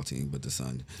basketball team, but the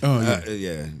Sun. Oh, yeah.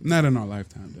 Yeah. Not in our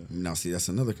lifetime, though. Now, see, that's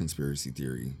another conspiracy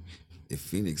theory. If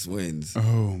Phoenix wins,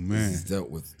 oh man, it's dealt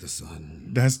with the Sun.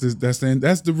 That's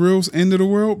the real end of the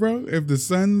world, bro. If the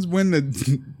Suns win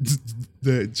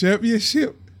the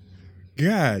championship,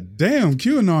 god damn,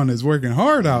 QAnon is working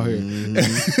hard out here.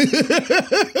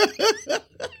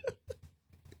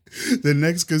 The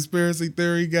next conspiracy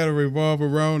theory got to revolve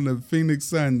around the Phoenix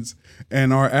Suns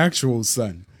and our actual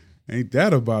sun. Ain't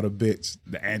that about a bitch?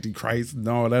 The Antichrist and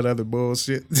all that other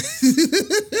bullshit.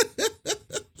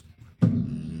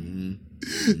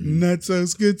 Not so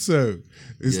schizo.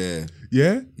 Yeah.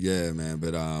 Yeah? Yeah, man.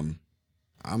 But I'm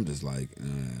just like,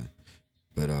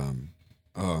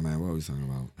 oh man, what are we talking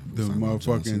about? The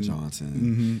motherfucking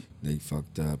Johnson. They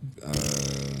fucked up.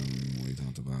 What we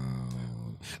talked about?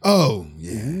 Oh,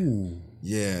 yeah. Ooh.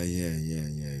 Yeah.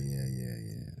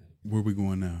 Where we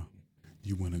going now?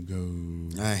 You want to go?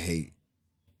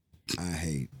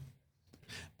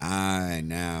 I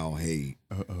now hate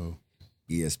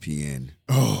ESPN.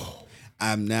 Oh.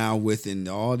 I'm now within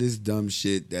all this dumb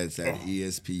shit that's at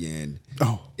ESPN.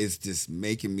 Oh. It's just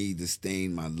making me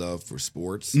disdain my love for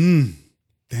sports. Damn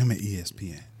it,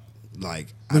 ESPN. Like,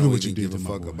 I don't even give a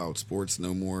fuck about sports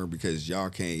no more because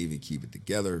y'all can't even keep it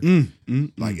together.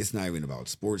 It's not even about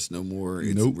sports no more.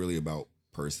 It's really about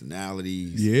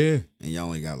personalities. Yeah. And y'all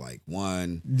only got like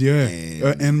one. Yeah.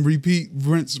 And repeat,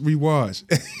 rinse, rewash.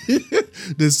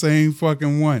 The same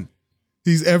fucking one.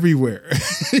 He's everywhere.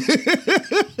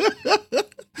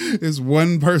 It's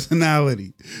one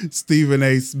personality, Stephen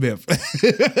A. Smith.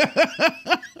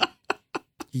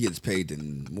 He gets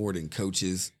paid more than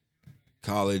coaches,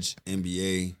 college,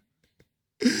 NBA.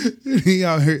 He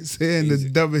out here saying the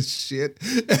dumbest shit.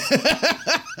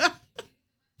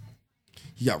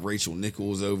 You got Rachel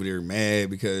Nichols over there mad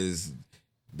because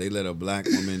they let a black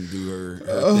woman do her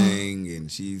thing, and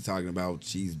she's talking about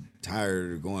she's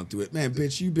tired of going through it. Man,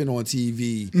 bitch, you've been on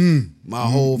TV my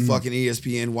whole fucking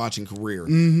ESPN watching career.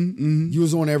 You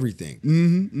was on everything.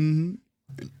 And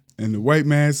the white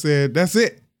man said, that's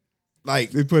it.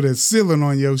 Like, they put a ceiling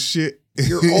on your shit.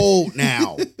 You're old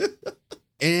now. And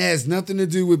it has nothing to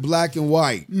do with black and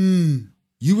white.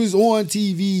 You was on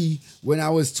TV when I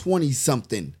was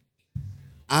 20-something.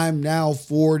 I'm now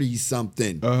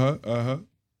 40-something.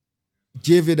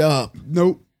 Give it up.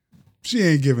 Nope. She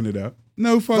ain't giving it up.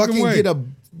 No fucking way.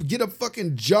 Get a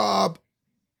fucking job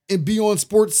and be on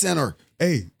Sports Center.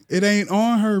 Hey, it ain't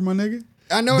on her, my nigga.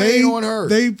 I know it ain't on her.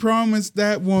 They promised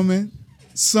that woman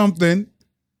something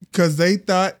because they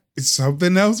thought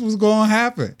something else was going to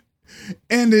happen.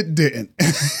 And it didn't.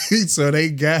 So they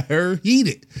got her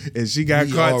heated. And she got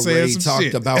caught saying some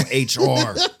shit. We already talked about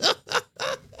HR.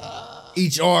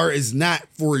 HR is not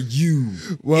for you.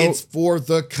 Well, it's for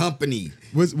the company.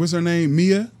 What's her name?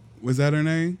 Mia? Was that her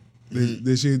name?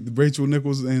 Did she, Rachel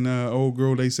Nichols and old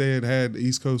girl they said had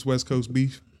East Coast, West Coast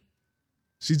beef?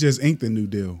 She just inked a new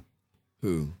deal.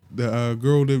 Who? The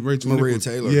girl that Rachel Maria Nichols.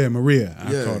 Taylor. Yeah, Maria.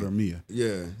 I called her Mia.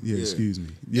 Yeah. Excuse me.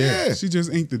 Yeah, she just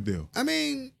inked the deal. I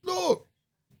mean, look.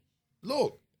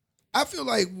 I feel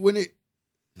like when I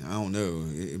don't know,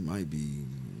 it might be.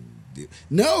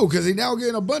 No, because they now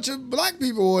getting a bunch of black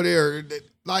people over there.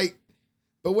 Like,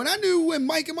 but when I knew when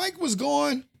Mike and Mike was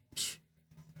gone,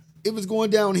 it was going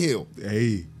downhill.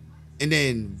 Hey. And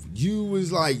then you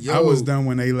was like, yo. I was done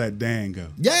when they let Dan go.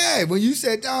 Yeah, when you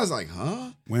said that, I was like,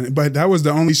 huh? But that was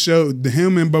the only show,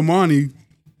 him and Bomani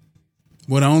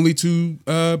were the only two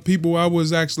people I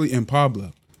was actually in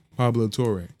Pablo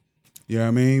Torre. You know what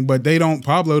I mean? But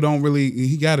Pablo don't really,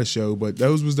 he got a show, but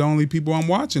those was the only people I'm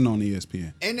watching on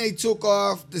ESPN. And they took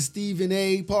off the Stephen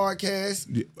A.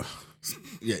 podcast.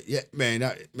 Yeah, man,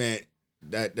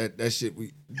 that shit.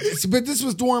 But this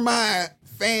was during my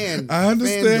I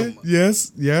understand.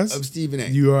 Yes. Of Stephen A.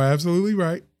 You are absolutely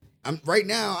right. I'm right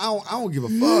now. I don't give a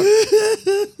fuck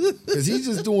because he's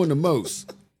just doing the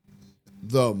most,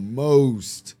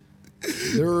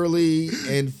 literally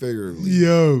and figuratively.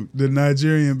 Yo, the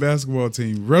Nigerian basketball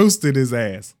team roasted his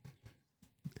ass.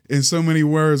 In so many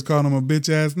words, called him a bitch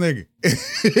ass nigga.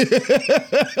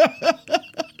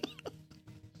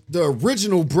 The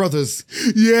original brothers.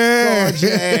 Yeah. Called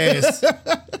your ass.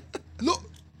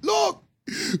 Look.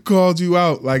 Called you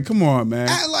out. Like, come on, man.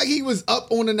 Act like he was up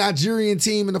on the Nigerian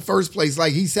team in the first place.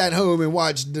 Like he sat home and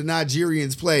watched the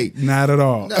Nigerians play. Not at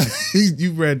all. No.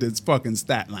 You read his fucking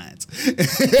stat lines.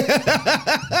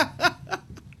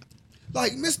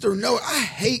 Like, Mr. No, I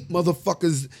hate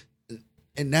motherfuckers.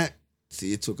 And it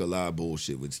took a lot of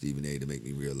bullshit with Stephen A. to make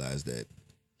me realize that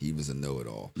he was a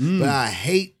know-it-all. But I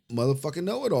hate motherfucking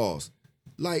know-it-alls.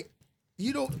 Like,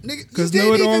 you don't, nigga. Because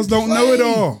know-it-alls don't know it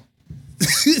all.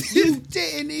 You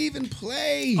didn't even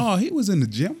play. Oh, he was in the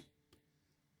gym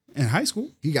in high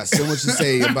school. He got so much to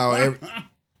say about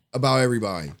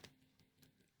everybody.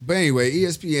 But anyway,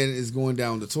 ESPN is going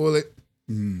down the toilet.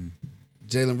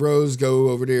 Jalen Rose go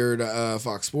over there to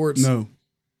Fox Sports. No.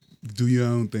 Do your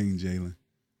own thing, Jalen.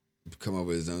 Come up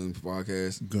with his own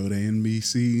podcast. Go to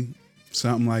NBC,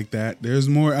 something like that. There's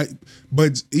more.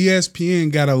 But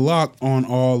ESPN got a lock on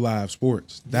all live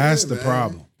sports. That's the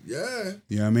problem. Yeah.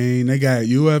 You know what I mean? They got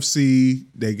UFC,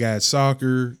 they got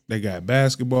soccer, they got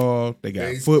basketball, they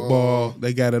got football,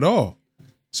 they got it all.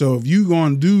 So if you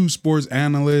going to do sports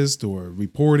analyst or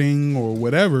reporting or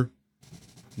whatever,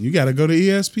 you got to go to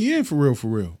ESPN for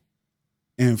real.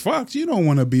 And Fox, you don't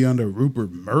want to be under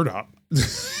Rupert Murdoch.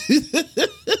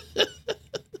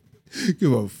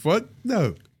 Give a fuck?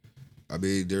 No. I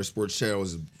mean, their sports channel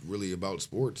is really about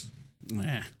sports.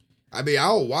 Nah. I mean,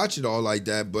 I'll watch it all like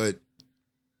that, but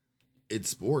it's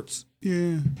sports.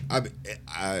 Yeah. I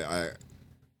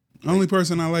only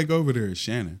person I like over there is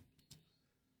Shannon.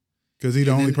 Because he's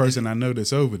the only person I know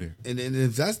that's over there. And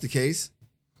if that's the case,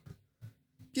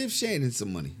 give Shannon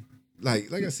some money.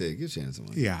 Like I said, give Shannon some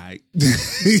money. Yeah, all right.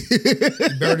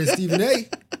 Better than Stephen A.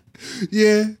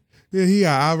 Yeah,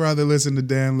 I'd rather listen to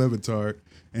Dan Le Batard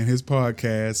and his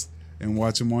podcast and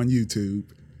watch him on YouTube.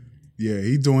 Yeah,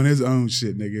 he doing his own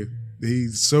shit, nigga.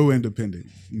 He's so independent.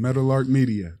 Metal Arc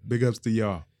Media. Big ups to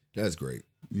y'all. That's great.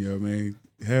 You know what I mean?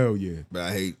 Hell yeah. But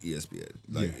I hate ESPN.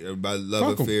 Like, Yeah. everybody love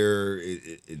Fuck 'em. affair.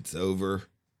 It's over.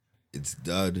 It's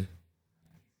done.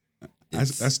 I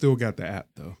still got the app,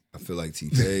 though. I feel like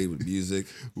T-Pain with music.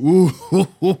 Ooh.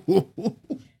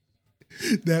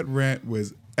 That rant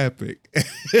was epic.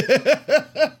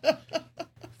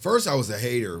 First, I was a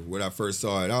hater when I first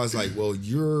saw it. I was like, well,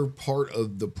 you're part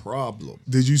of the problem.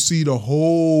 Did you see the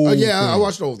whole Oh, yeah, thing? I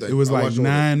watched the whole thing. It was I like watched the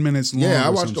whole 9 minutes long. Yeah, I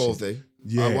or watched some the whole shit. thing.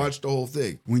 Yeah. I watched the whole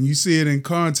thing. When you see it in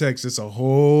context, it's a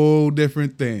whole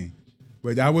different thing.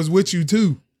 But I was with you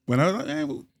too. When I was like, hey,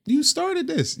 you started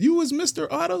this. You was Mr.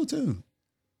 Auto-Tune.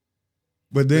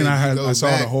 But then I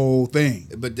saw the whole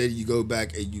thing. But then you go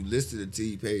back and you listen to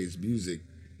T-Pain's music.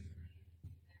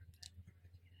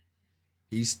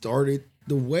 He started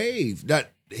the wave.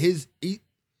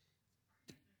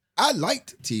 I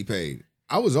liked T-Pain.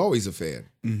 I was always a fan.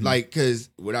 Mm-hmm. Like, because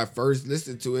when I first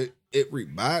listened to it, it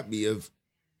reminded me of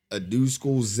a new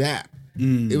school Zapp.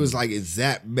 It was like if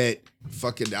Zapp met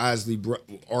fucking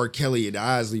R. Kelly and the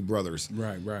Isley Brothers.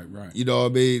 Right. You know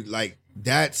what I mean? Like,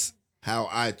 that's how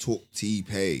I took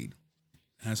T-Pain.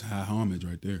 That's high homage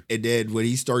right there. And then when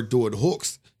he started doing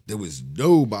hooks, there was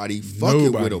nobody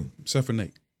fucking with him. Except for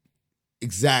Nate.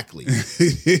 Exactly.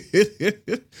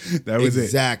 That was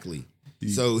exactly.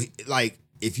 So, like,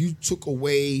 if you took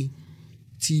away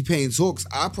T-Pain's hooks,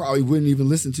 I probably wouldn't even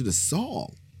listen to the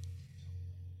song.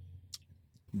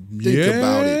 Think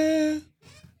about it.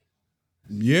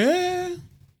 Yeah.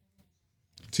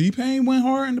 T-Pain went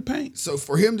hard in the paint. So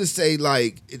for him to say,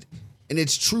 like, and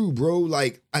it's true, bro.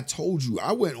 Like, I told you,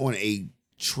 I went on a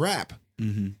trap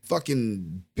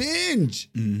fucking binge.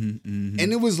 And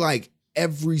it was like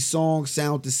every song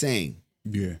sounded the same.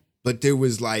 Yeah. But there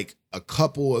was like a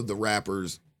couple of the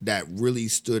rappers that really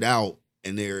stood out,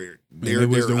 and they're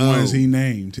was the ones he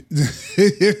named.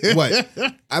 What?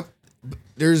 I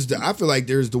feel like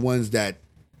there's the ones that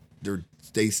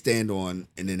they stand on,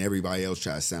 and then everybody else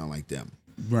try to sound like them.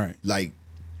 Right. Like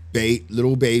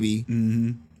Little Baby.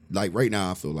 Like right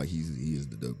now, I feel like he is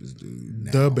the dopest dude.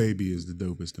 Now. The Baby is the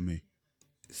dopest to me.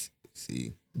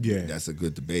 See, Yeah. That's a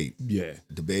good debate. Yeah.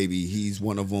 The Baby, he's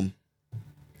one of them.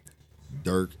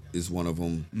 Dirk is one of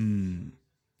them.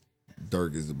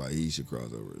 Dirk is about he should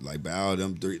cross over. Like, but out of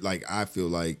them three, like I feel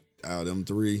like out of them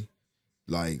three,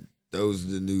 like those are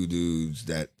the new dudes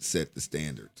that set the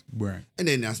standards. Right. And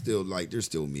then I still like there's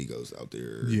still Migos out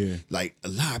there. Yeah. Like a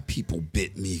lot of people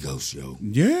bit Migos, yo.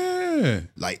 Yeah.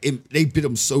 Like they bit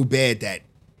them so bad that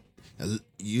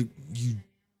you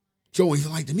don't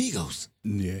even like the Migos.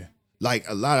 Yeah. Like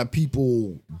a lot of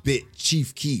people bit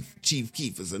Chief Keef. Chief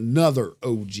Keef is another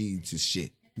OG to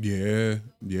shit. Yeah.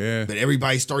 Yeah. But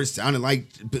everybody started sounding like,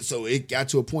 but so it got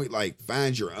to a point like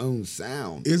find your own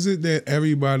sound. Is it that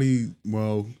everybody,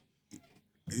 well,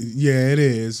 yeah, it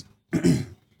is.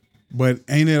 But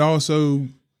ain't it also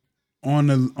on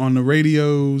the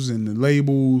radios and the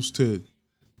labels to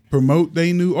promote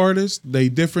they new artists, they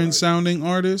different sounding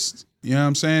artists? You know what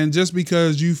I'm saying? Just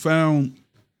because you found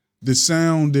the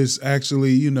sound is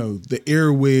actually, you know, the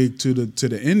earwig to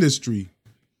the industry,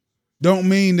 don't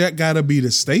mean that gotta be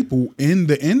the staple in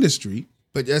the industry.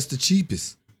 But that's the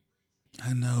cheapest.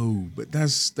 I know, but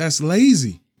that's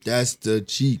lazy. That's the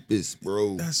cheapest,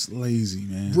 bro. That's lazy,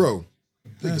 man. Bro,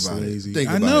 think That's about lazy. it. Think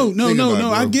I about know, it. no, Think no, about no.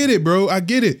 it, I bro. get it, bro. I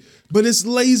get it. But it's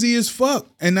lazy as fuck.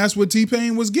 And that's what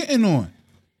T-Pain was getting on.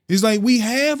 He's like, we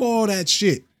have all that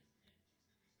shit.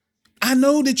 I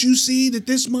know that you see that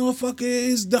this motherfucker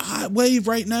is the hot wave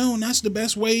right now, and that's the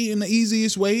best way and the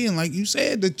easiest way, and like you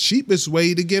said, the cheapest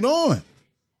way to get on.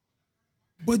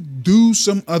 But do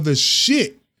some other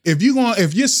shit. If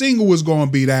your single was gonna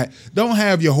be that, don't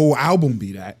have your whole album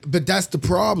be that. But that's the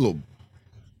problem.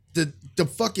 The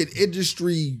fucking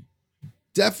industry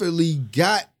definitely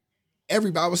got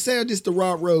everybody. I was saying this to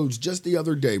Rod Rhodes just the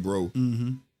other day, bro.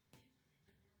 Mm-hmm.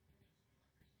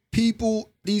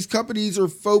 These companies are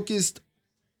focused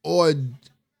on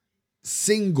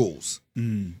singles.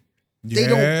 They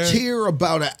don't care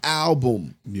about an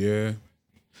album. Yeah.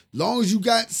 Long as you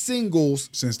got singles,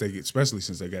 Especially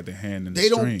since they got their hand in the they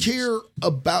strings. don't care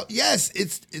about. Yes,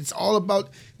 it's all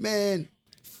about, man,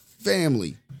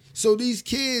 family. So these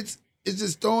kids is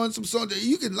just throwing some songs that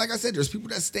you can, like I said, there's people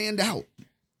that stand out,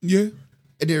 Yeah.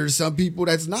 and there's some people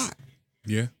that's not.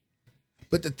 Yeah.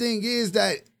 But the thing is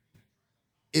that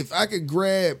if I could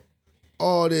grab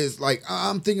all this, like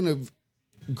I'm thinking of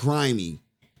grimy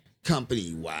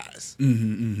company wise,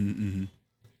 a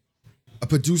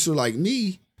producer like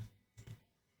me,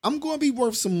 I'm going to be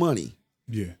worth some money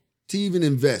Yeah. to even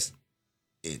invest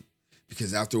in,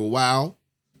 because after a while,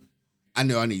 I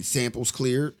know I need samples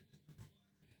cleared.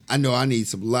 I know I need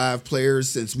some live players.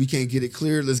 Since we can't get it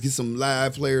cleared, let's get some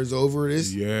live players over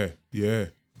this. Yeah. Yeah.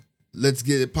 Let's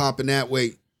get it popping that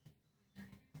way.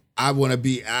 I want to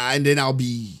be, and then I'll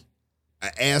be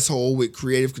an asshole with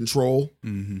creative control.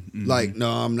 Like, no,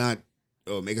 I'm not.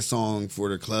 Make a song for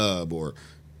the club or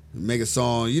make a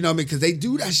song, you know what I mean? Because they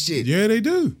do that shit. Yeah, they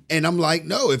do. And I'm like,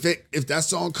 no, if that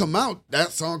song come out,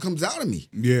 that song comes out of me.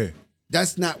 Yeah.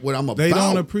 That's not what I'm about. They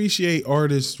don't appreciate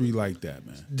artistry like that,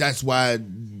 man. That's why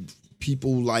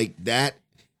people like that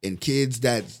and kids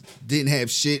that didn't have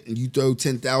shit, and you throw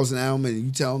 10,000 at them and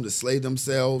you tell them to slay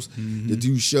themselves, to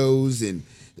do shows, and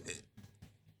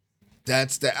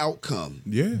that's the outcome.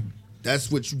 Yeah.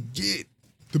 That's what you get.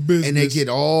 The business. And they get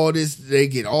all this, they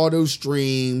get all those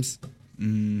streams.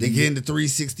 They get into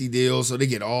 360 deals, so they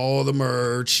get all the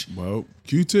merch. Well,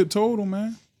 Q-Tip told them,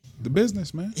 man. The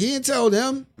business, man. He didn't tell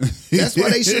them. That's why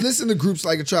they should listen to groups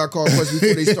like A Tribe Called Quest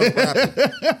before they start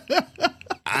rapping.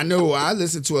 I know I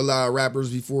listened to a lot of rappers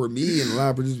before me and a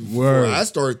lot of producers before Word. I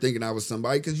started thinking I was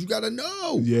somebody, because you got to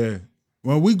know. Yeah.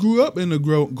 Well, we grew up in the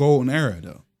golden era,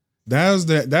 though. That's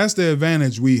the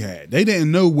advantage we had. They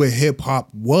didn't know what hip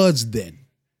hop was then.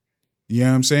 You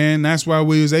know what I'm saying? That's why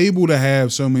we was able to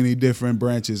have so many different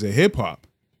branches of hip hop.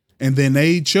 And then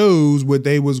they chose what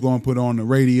they was going to put on the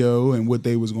radio and what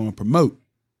they was going to promote.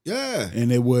 Yeah. And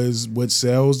it was what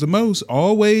sells the most,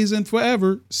 always and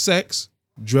forever: sex,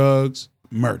 drugs,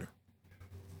 murder.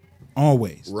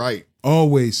 Always. Right.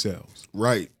 Always sells.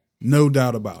 Right. No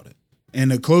doubt about it.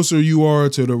 And the closer you are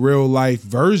to the real life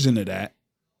version of that,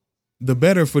 the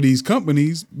better for these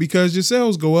companies, because your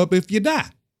sales go up if you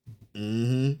die.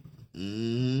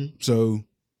 So,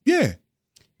 yeah.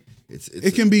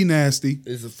 It can be nasty.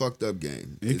 It's a fucked up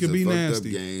game. It can be nasty. It's a fucked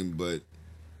up game, but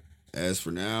as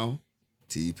for now,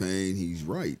 T-Pain, he's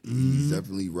right. He's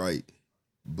definitely right.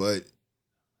 But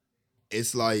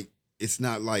it's like, it's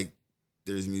not like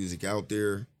there's music out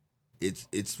there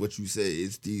it's what you said.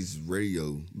 It's these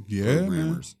radio Yeah,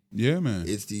 programmers. man. Yeah, man.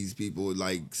 It's these people.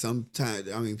 Like sometimes,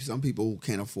 I mean, some people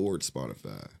can't afford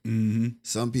Spotify. Mm-hmm.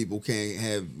 Some people can't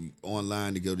have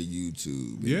online to go to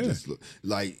YouTube. And Yeah. just look,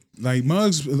 like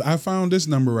Muggs, I found this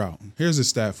number out. Here's a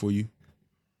stat for you.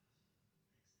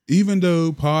 Even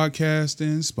though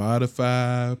podcasting,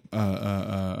 Spotify,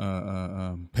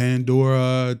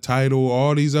 Pandora, Tidal,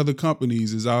 all these other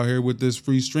companies is out here with this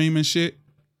free streaming shit,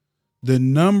 the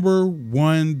number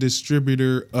one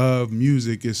distributor of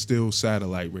music is still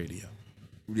satellite radio.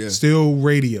 yeah. Still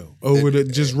radio over the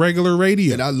just regular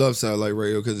radio. And I love satellite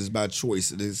radio because it's by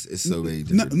choice. It's so many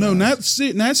No, different no,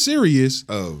 vibes. not serious.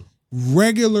 Oh,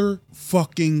 Regular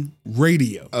fucking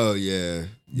radio. oh yeah.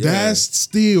 Yeah. That's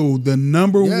still the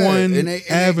number Yeah, one and they-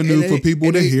 avenue for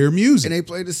people to hear music. And they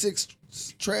play the 6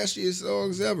 trashiest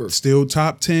songs ever. Still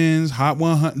top 10s, hot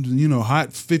 100,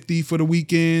 hot 50 for the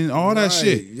weekend, all that Right,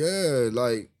 shit. Yeah,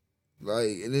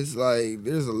 and it's like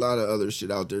there's a lot of other shit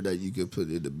out there that you could put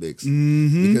in the mix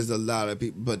Mm-hmm. because a lot of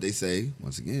people. But they say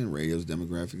once again, radio's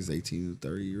demographic is 18 to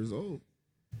 30 years old.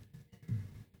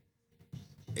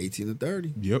 18 to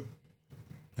 30. Yep.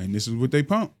 And this is what they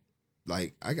pump.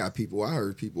 Like I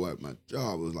heard people at my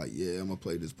job was like, yeah, I'm gonna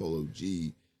play this Polo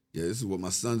G. Yeah, this is what my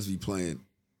sons be playing.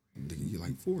 I'm thinking you're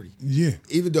like 40. Yeah.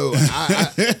 Even though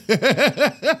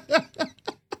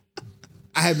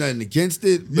I have nothing against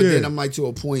it, but then Yeah. I'm like to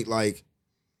a point like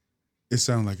It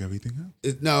sounds like everything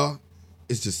else.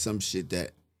 it's just some shit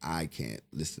that I can't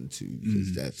listen to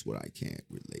because that's what I can't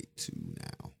relate to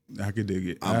now. I could dig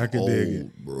it. I'm I could old, dig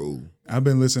it. bro. I've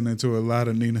been listening to a lot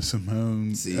of Nina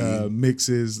Simone See?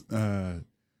 mixes.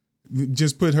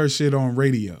 Just put her shit on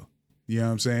radio. You know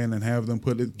what I'm saying? And have them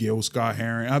put it, Gil Scott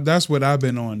Heron. That's what I've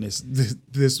been on this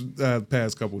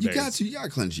past couple days. You gotta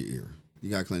cleanse your ear. You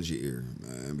gotta cleanse your ear,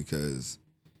 man, because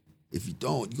if you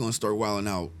don't, you're gonna start wilding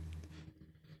out.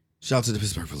 Shout out to the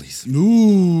Pittsburgh Police.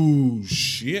 Ooh,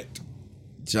 shit.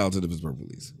 Shout out to the Pittsburgh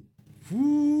Police.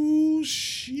 Ooh,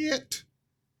 shit.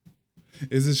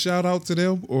 Is it shout out to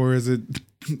them or is it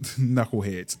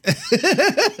knuckleheads?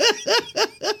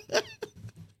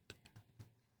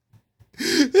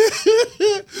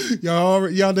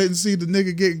 Y'all didn't see the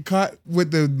nigga getting caught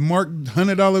with the marked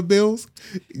 $100 bills?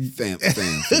 Fam.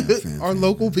 Our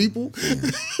local people?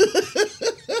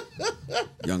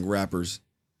 Young rappers.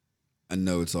 I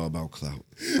know it's all about clout.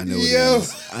 I know it Yo.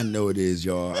 is. I know it is,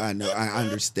 y'all. I know. I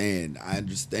understand. I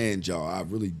understand, y'all. I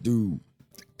really do.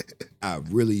 I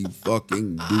really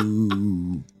fucking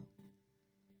do.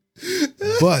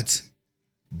 But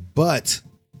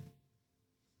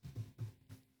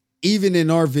even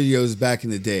in our videos back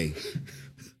in the day,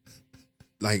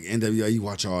 like NWA, you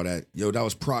watch all that. Yo, that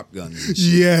was prop guns and shit.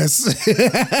 Yes.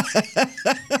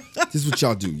 This is what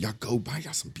y'all do. Y'all go buy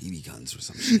y'all some BB guns or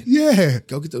some shit. Yeah.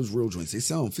 Go get those real joints. They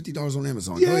sell them $50 on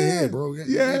Amazon. Yeah. Go ahead, bro.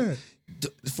 Yeah.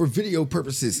 For video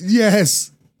purposes,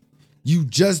 Yes. you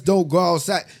just don't go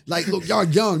outside. Like, look, y'all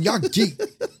young, y'all geek.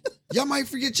 Y'all might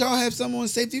forget y'all have something on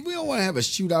safety. We don't want to have a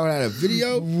shootout at a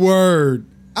video. Word.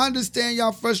 I understand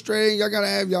y'all frustrated. Y'all gotta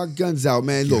have y'all guns out,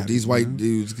 man. Look, these white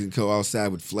dudes can go outside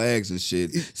with flags and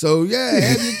shit. So yeah,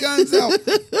 have your guns out.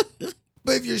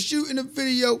 But if you're shooting a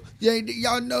video,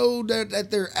 y'all know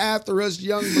that they're after us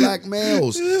young black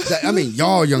males.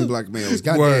 Y'all young black males.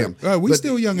 Goddamn. We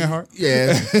still young at heart.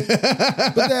 Yeah.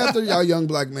 But they're after y'all young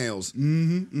black males.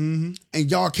 And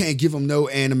y'all can't give them no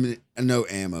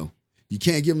ammo. You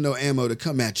can't give them no ammo to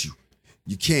come at you.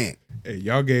 You can't. Hey,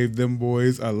 y'all gave them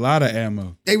boys a lot of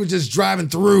ammo. They were just driving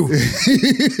through.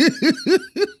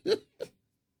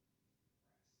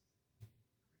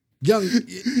 Young,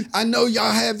 I know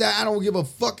y'all have that I don't give a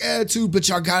fuck attitude, but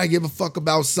y'all gotta give a fuck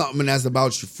about something, and that's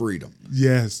about your freedom.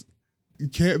 Yes. You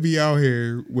can't be out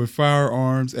here with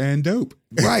firearms and dope.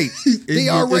 Right. They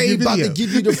already about to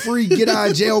give you the free get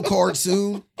out of jail card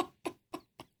soon.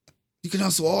 You can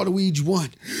hustle all the weed you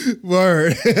want.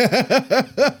 Word.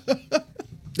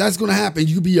 That's going to happen.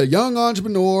 You could be a young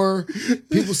entrepreneur.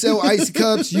 People sell icy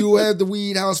cups. You have the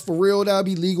weed house for real. That'll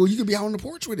be legal. You could be out on the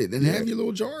porch with it and have your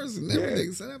little jars and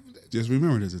everything set up. Just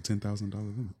remember, there's a $10,000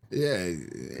 limit.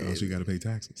 Yeah. Or else you got to pay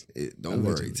taxes. Don't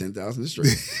worry. 10,000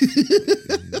 straight.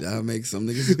 That'll make some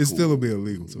niggas It cool. still will be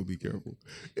illegal, so be careful.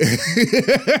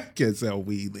 Can't sell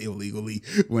weed illegally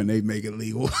when they make it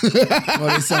legal. Well,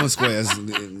 they selling squares.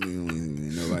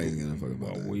 Nobody's going to fuck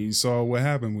about that. We saw what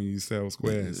happened when you sell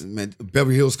squares. Man,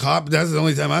 Beverly Hills Cop. That's the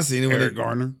only time I seen it. Eric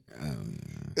Garner. All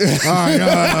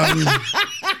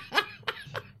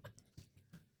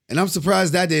right. And I'm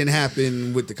surprised that didn't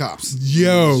happen with the cops.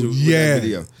 Yo, With that yeah.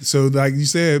 video. So, like you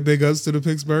said, big ups to the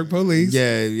Pittsburgh police.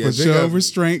 Yeah. For big show up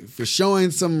restraint. For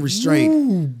showing some restraint.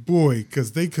 Ooh, boy,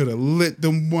 because they could have lit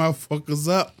them motherfuckers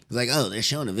up. It's like, oh, they're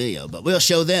showing a video, but we'll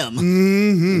show them.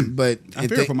 Mm-hmm. But I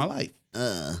fear for my life.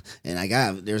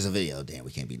 and there's a video. Damn,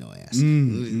 we can't be no ass.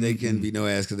 They can't be no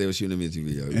ass because they were shooting a music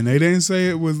video. And they didn't say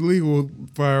it was legal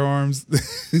firearms.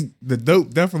 The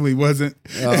dope definitely wasn't.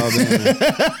 Oh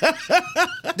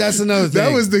man, that's another thing.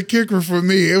 That was the kicker for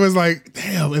me. It was like,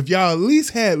 damn, if y'all at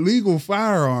least had legal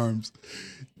firearms,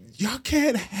 y'all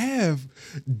can't have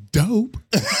dope.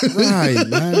 right,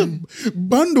 man.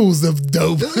 Bundles of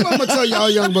dope. This is what I'm gonna tell y'all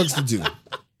young bucks to do.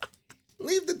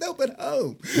 Leave the dope at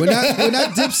home. When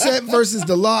that Dipset versus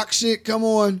the Lock shit come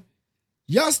on,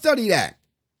 y'all study that.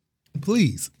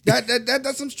 Please.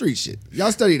 That's some street shit.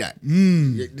 Y'all study that.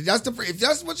 If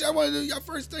that's what y'all want to do, y'all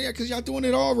first study that because y'all doing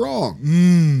it all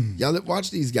wrong. Y'all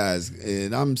watch these guys,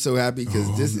 and I'm so happy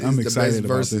because this is I'm the excited best about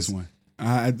versus. this one.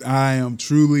 I am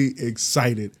truly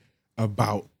excited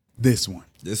about this one.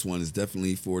 This one is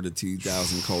definitely for the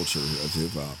 2000 culture of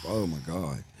hip hop. Oh my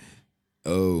god.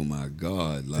 Oh my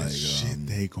god. Like Shit,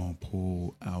 they gonna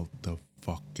pull out the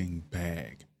fucking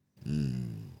bag.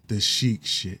 The Chic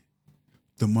shit.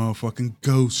 The motherfucking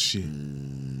Ghost shit.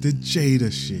 The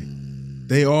Jada shit.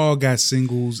 They all got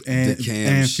singles and the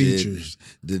Cam shit, features.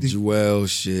 the Joel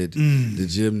shit, the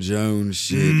Jim Jones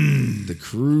shit, the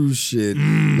Cruise shit.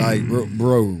 Like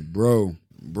bro,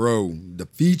 the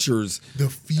features. The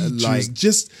features. like-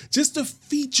 just the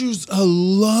features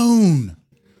alone.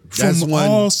 That's From one-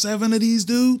 all 7 of these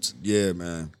dudes. Yeah,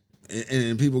 man.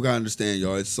 And people gotta understand,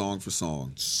 y'all. It's song for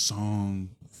song. Song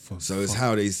for So it's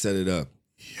how they set it up.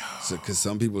 So, because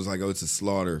some people's like, oh, it's a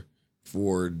slaughter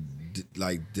for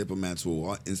like diplomats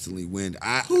will instantly win.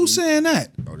 Who's saying that?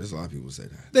 Oh, there's a lot of people say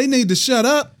that. They need to shut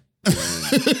up.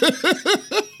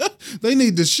 They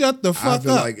need to shut the I fuck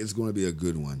feel up. like it's going to be a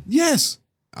good one. Yes.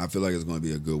 I feel like it's going to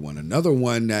be a good one. Another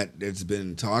one that's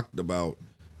been talked about.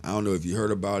 I don't know if you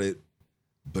heard about it,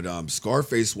 but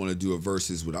Scarface want to do a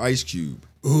versus with Ice Cube.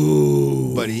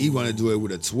 Ooh. But he want to do it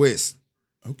with a twist.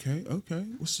 Okay.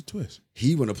 What's the twist?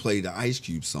 He want to play the Ice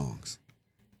Cube songs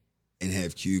and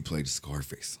have Cube play the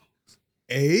Scarface songs.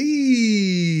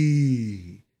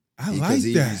 Hey, I like Because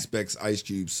he that. respects Ice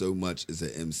Cube so much as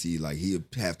an MC. Like, he'll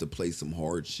have to play some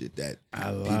hard shit that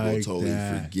people like totally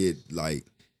that. forget. Like,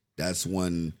 that's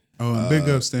one. Oh, and big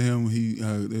ups to him. He,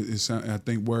 I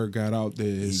think word got out that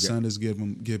his son is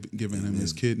giving him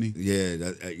his kidney.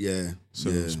 Yeah, yeah. So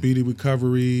yeah. speedy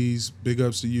recoveries. Big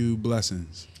ups to you.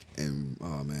 Blessings. And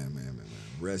oh man.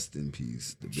 Rest in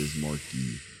peace, the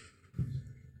Bismarcky.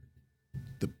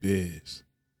 The Biz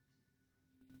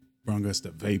brought us the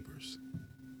vapors.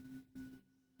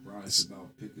 Brought us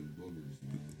about picking boogers,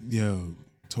 man. Yo,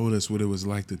 told us what it was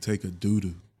like to take a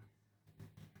doo-doo.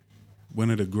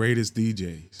 One of the greatest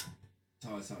DJs.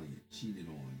 Taught us how to get cheated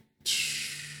on.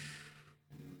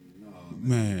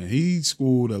 Man, he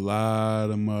schooled a lot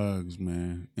of mugs,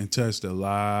 man, and touched a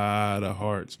lot of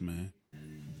hearts, man.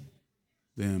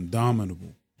 The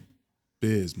indomitable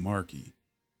Biz Markie.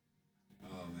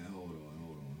 Oh man, hold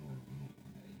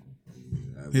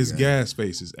on. His gas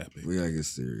face is epic. We gotta get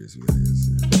serious.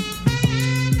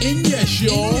 And yes,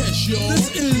 y'all,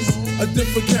 this is a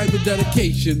different type of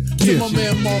dedication to my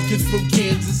man Marcus from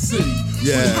Kansas City.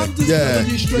 Yeah, I'm just yeah, telling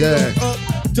you straight yeah. up,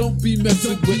 don't be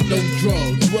messing with no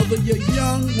drugs. Whether you're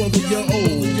young, whether you're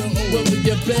old, whether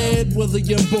you're bad, whether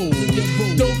you're bold.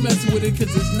 Don't mess with it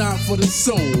because it's not for the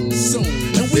soul.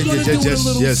 And we're gonna do a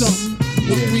little something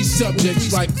with 3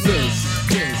 subjects like this.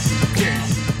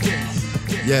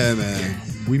 Yeah, man.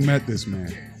 We met this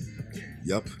man.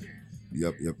 Yep.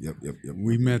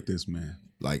 We met this man.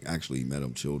 Like, actually met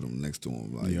him, chilled him next to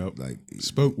him. Like,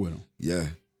 Spoke with him. yeah.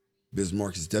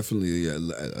 Bismarck is definitely a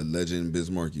legend.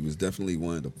 Bismarck, he was definitely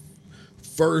one of the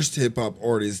first hip hop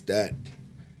artists that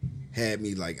had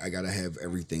me like, I gotta have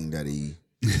everything that he,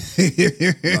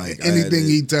 like, Anything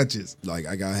he touches. like,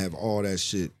 I gotta have all that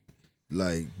shit.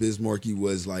 Like, Bismarck, he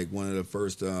was like one of the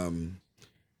first,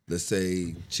 let's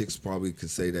say, chicks probably could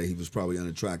say that he was probably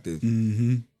unattractive.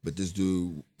 Mm-hmm. But this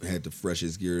dude had the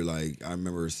freshest gear. Like, I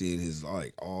remember seeing his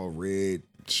like all red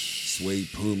suede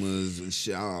Pumas and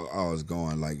shit. I was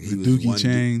going like he was Dookie one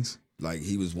chains. like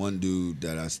he was one dude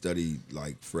that I studied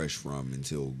like fresh from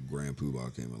until Grand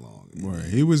Poobah came along. Right.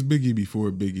 He was Biggie before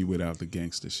Biggie without the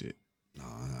gangster shit. Nah,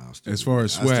 I'll still As give- far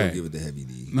as I still swag. give it to Heavy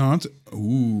D. No,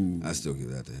 ooh. I still give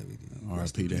that to Heavy D. R.I.P.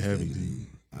 Rest in to peace, Heavy D.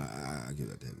 I give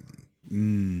that to Heavy D.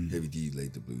 Mm. Heavy D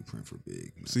laid the blueprint for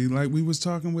Big. Man. See, like we was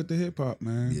talking with the hip hop,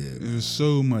 man. Yeah, There's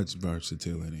so much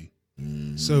versatility.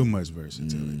 So much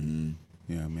versatility. Mm-hmm.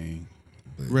 You know what I mean?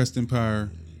 Rest in power.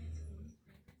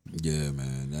 Yeah,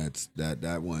 man. That's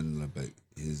that one. But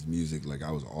his music, like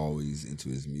I was always into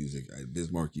his music. Biz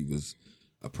Markie was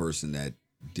a person that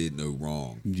did no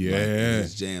wrong. Yeah, like,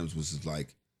 his jams was just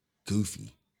like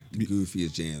goofy. The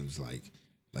goofiest jams, like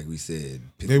we said,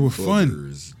 they were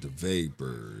fun. The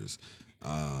Vapors,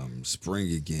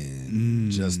 Spring Again,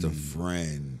 Just a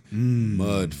Friend,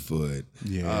 Mudfoot.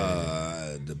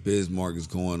 Yeah, the Bismarck is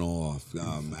going off.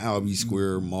 Albee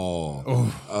Square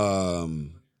Mall.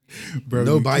 Bro,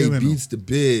 Nobody Beats the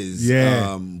Biz.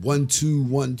 Yeah.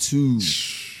 1212.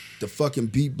 The fucking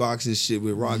beatboxing shit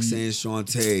with Roxanne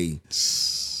Shante.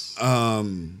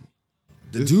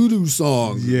 The doo-doo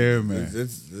song. Yeah, man.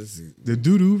 That's the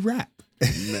doo-doo rap.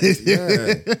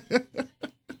 yeah.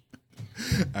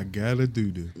 I gotta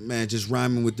doo-doo. Man, just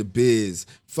rhyming with the Biz.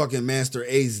 Fucking Master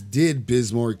Ace did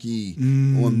Biz Markie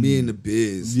on Me and the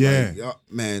Biz. Yeah. Like,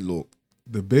 man, look.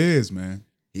 The Biz, man.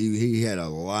 He had a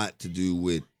lot to do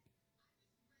with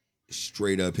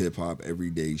straight up hip hop,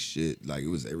 everyday shit. Like it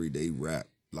was everyday rap.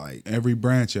 Like every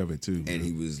branch of it too. And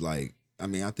he was like, I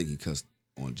mean, I think he cussed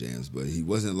on jams, but he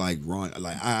wasn't like Ron.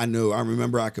 Like I know, I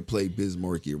remember I could play Biz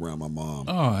Markie around my mom.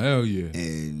 Oh hell yeah!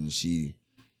 And she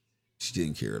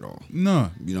didn't care at all.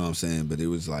 No, you know what I'm saying. But it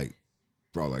was like,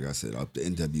 bro, like I said, up the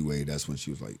NWA. That's when she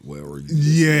was like, "Well, are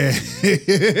you?" Yeah.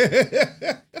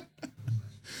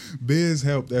 Biz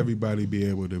helped everybody be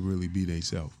able to really be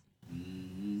themselves.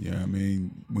 Yeah, I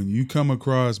mean, when you come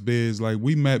across Biz, like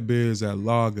we met Biz at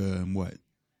Lager in what,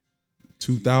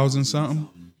 2000 something?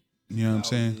 You know what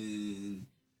I'm saying?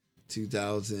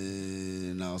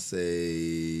 2000, I'll say,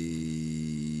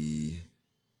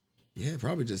 yeah,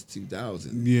 probably just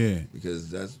 2000. Yeah,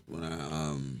 because that's when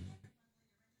I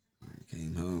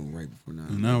came home right before 9/11.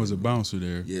 And I was a bouncer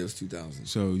there. Yeah, it was 2000.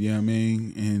 So yeah, I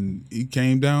mean, and he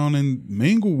came down and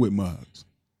mingled with Muggs.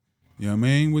 You know what I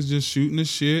mean? Was just shooting the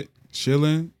shit.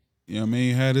 Chilling, you know what I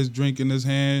mean? Had his drink in his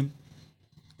hand,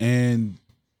 and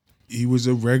he was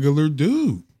a regular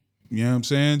dude. You know what I'm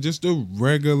saying? Just a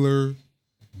regular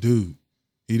dude.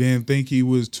 He didn't think he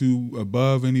was too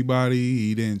above anybody.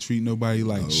 He didn't treat nobody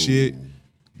like shit.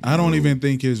 I don't even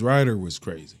think his writer was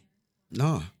crazy.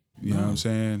 Nah. You know what I'm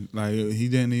saying? Like he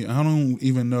didn't. I don't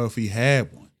even know if he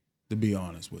had one. To be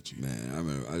honest with you,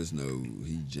 man, I just know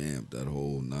he jammed that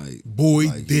whole night. Boy,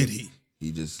 like, did he!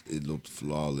 It looked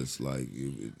flawless. Like,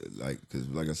 because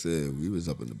like I said, we was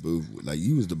up in the booth. Like,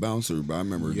 you was the bouncer, but I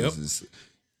remember just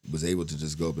was able to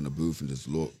just go up in the booth and just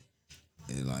look.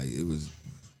 And, like, it was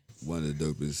one of the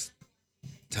dopest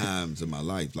times of my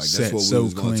life. Like, that's what we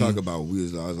was going to talk about. I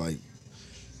was like,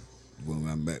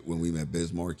 when we met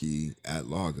Biz Markie at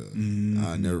Lager,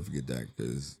 I'll never forget that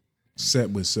because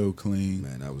set was so clean.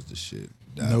 Man, that was the shit.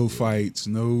 No fights,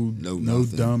 no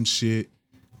dumb shit.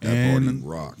 That party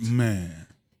rocked. Man,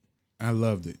 I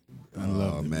loved it. I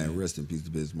loved it. Man, rest in peace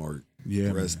to Biz Markie.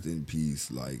 Yeah, rest in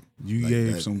peace. Like you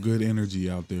gave some good energy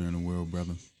out there in the world,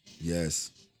 brother.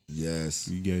 Yes. You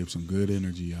gave some good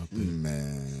energy out there.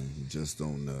 Man, you just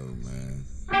don't know, man.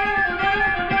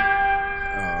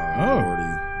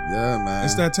 Lordy. Yeah, man.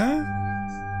 It's that time?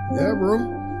 Yeah, bro.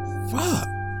 Fuck.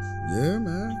 Yeah,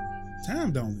 man.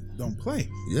 Time don't play.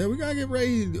 Yeah, we gotta get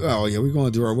ready. Oh yeah, we're gonna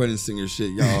do our wedding singer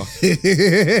shit, y'all.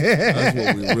 That's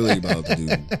what we're really about to do.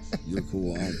 You're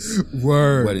cool,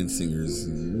 Word. Wedding singers.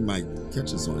 You might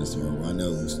catch us on Instagram. I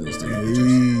know who's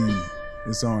listening. Hey,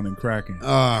 it's on and cracking.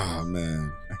 Ah,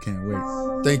 man, I can't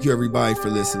wait. Thank you, everybody,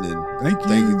 for listening. Thank you.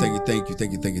 Thank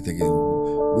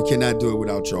you. We cannot do it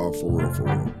without y'all, for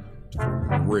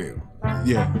real.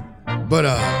 Yeah. But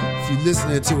if you're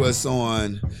listening to us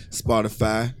on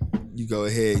Spotify, you go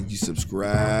ahead, you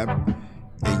subscribe,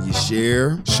 and you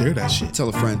share. Share that shit. Tell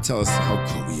a friend, tell us how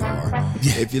cool we are.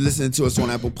 Yeah. If you're listening to us on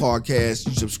Apple Podcasts,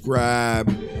 you subscribe,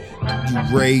 you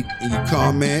rate, and you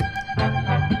comment.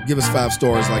 Give us 5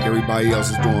 stars like everybody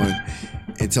else is doing.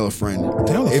 And tell a friend.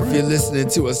 If you're listening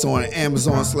to us on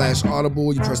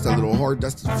Amazon/Audible, you press that little heart,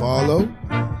 that's to follow.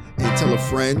 And tell a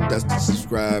friend, that's to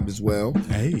subscribe as well.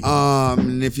 Hey.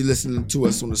 And if you're listening to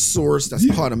us on the Source, that's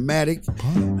Podomatic.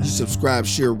 You subscribe,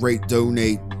 share, rate,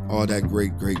 donate, all that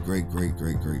great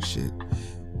shit.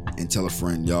 And tell a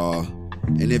friend, y'all.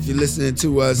 And if you're listening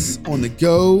to us on the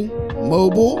go,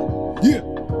 mobile, you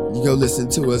go listen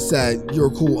to us at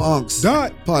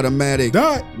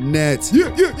YourCoolUnks.Podomatic.net.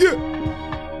 Yeah.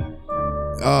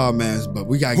 Oh man, but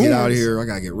we gotta get out of here. I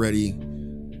gotta get ready.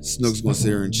 Snook's gonna sit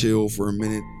here and chill for a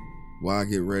minute while I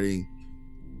get ready.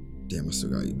 Damn, I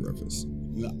still gotta eat breakfast.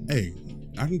 Hey,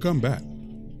 I can come back.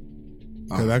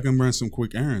 Because I can run some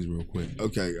quick errands real quick.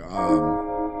 Okay, we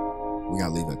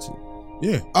gotta leave at 2.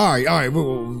 Yeah. All right.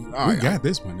 We got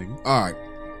this, my nigga. All right.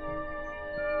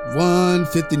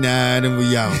 1:59 and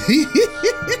we out.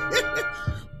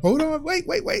 Hold on. Wait.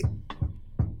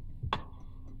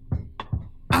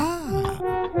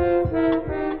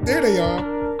 There they are.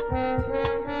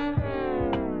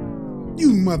 You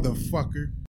motherfucker.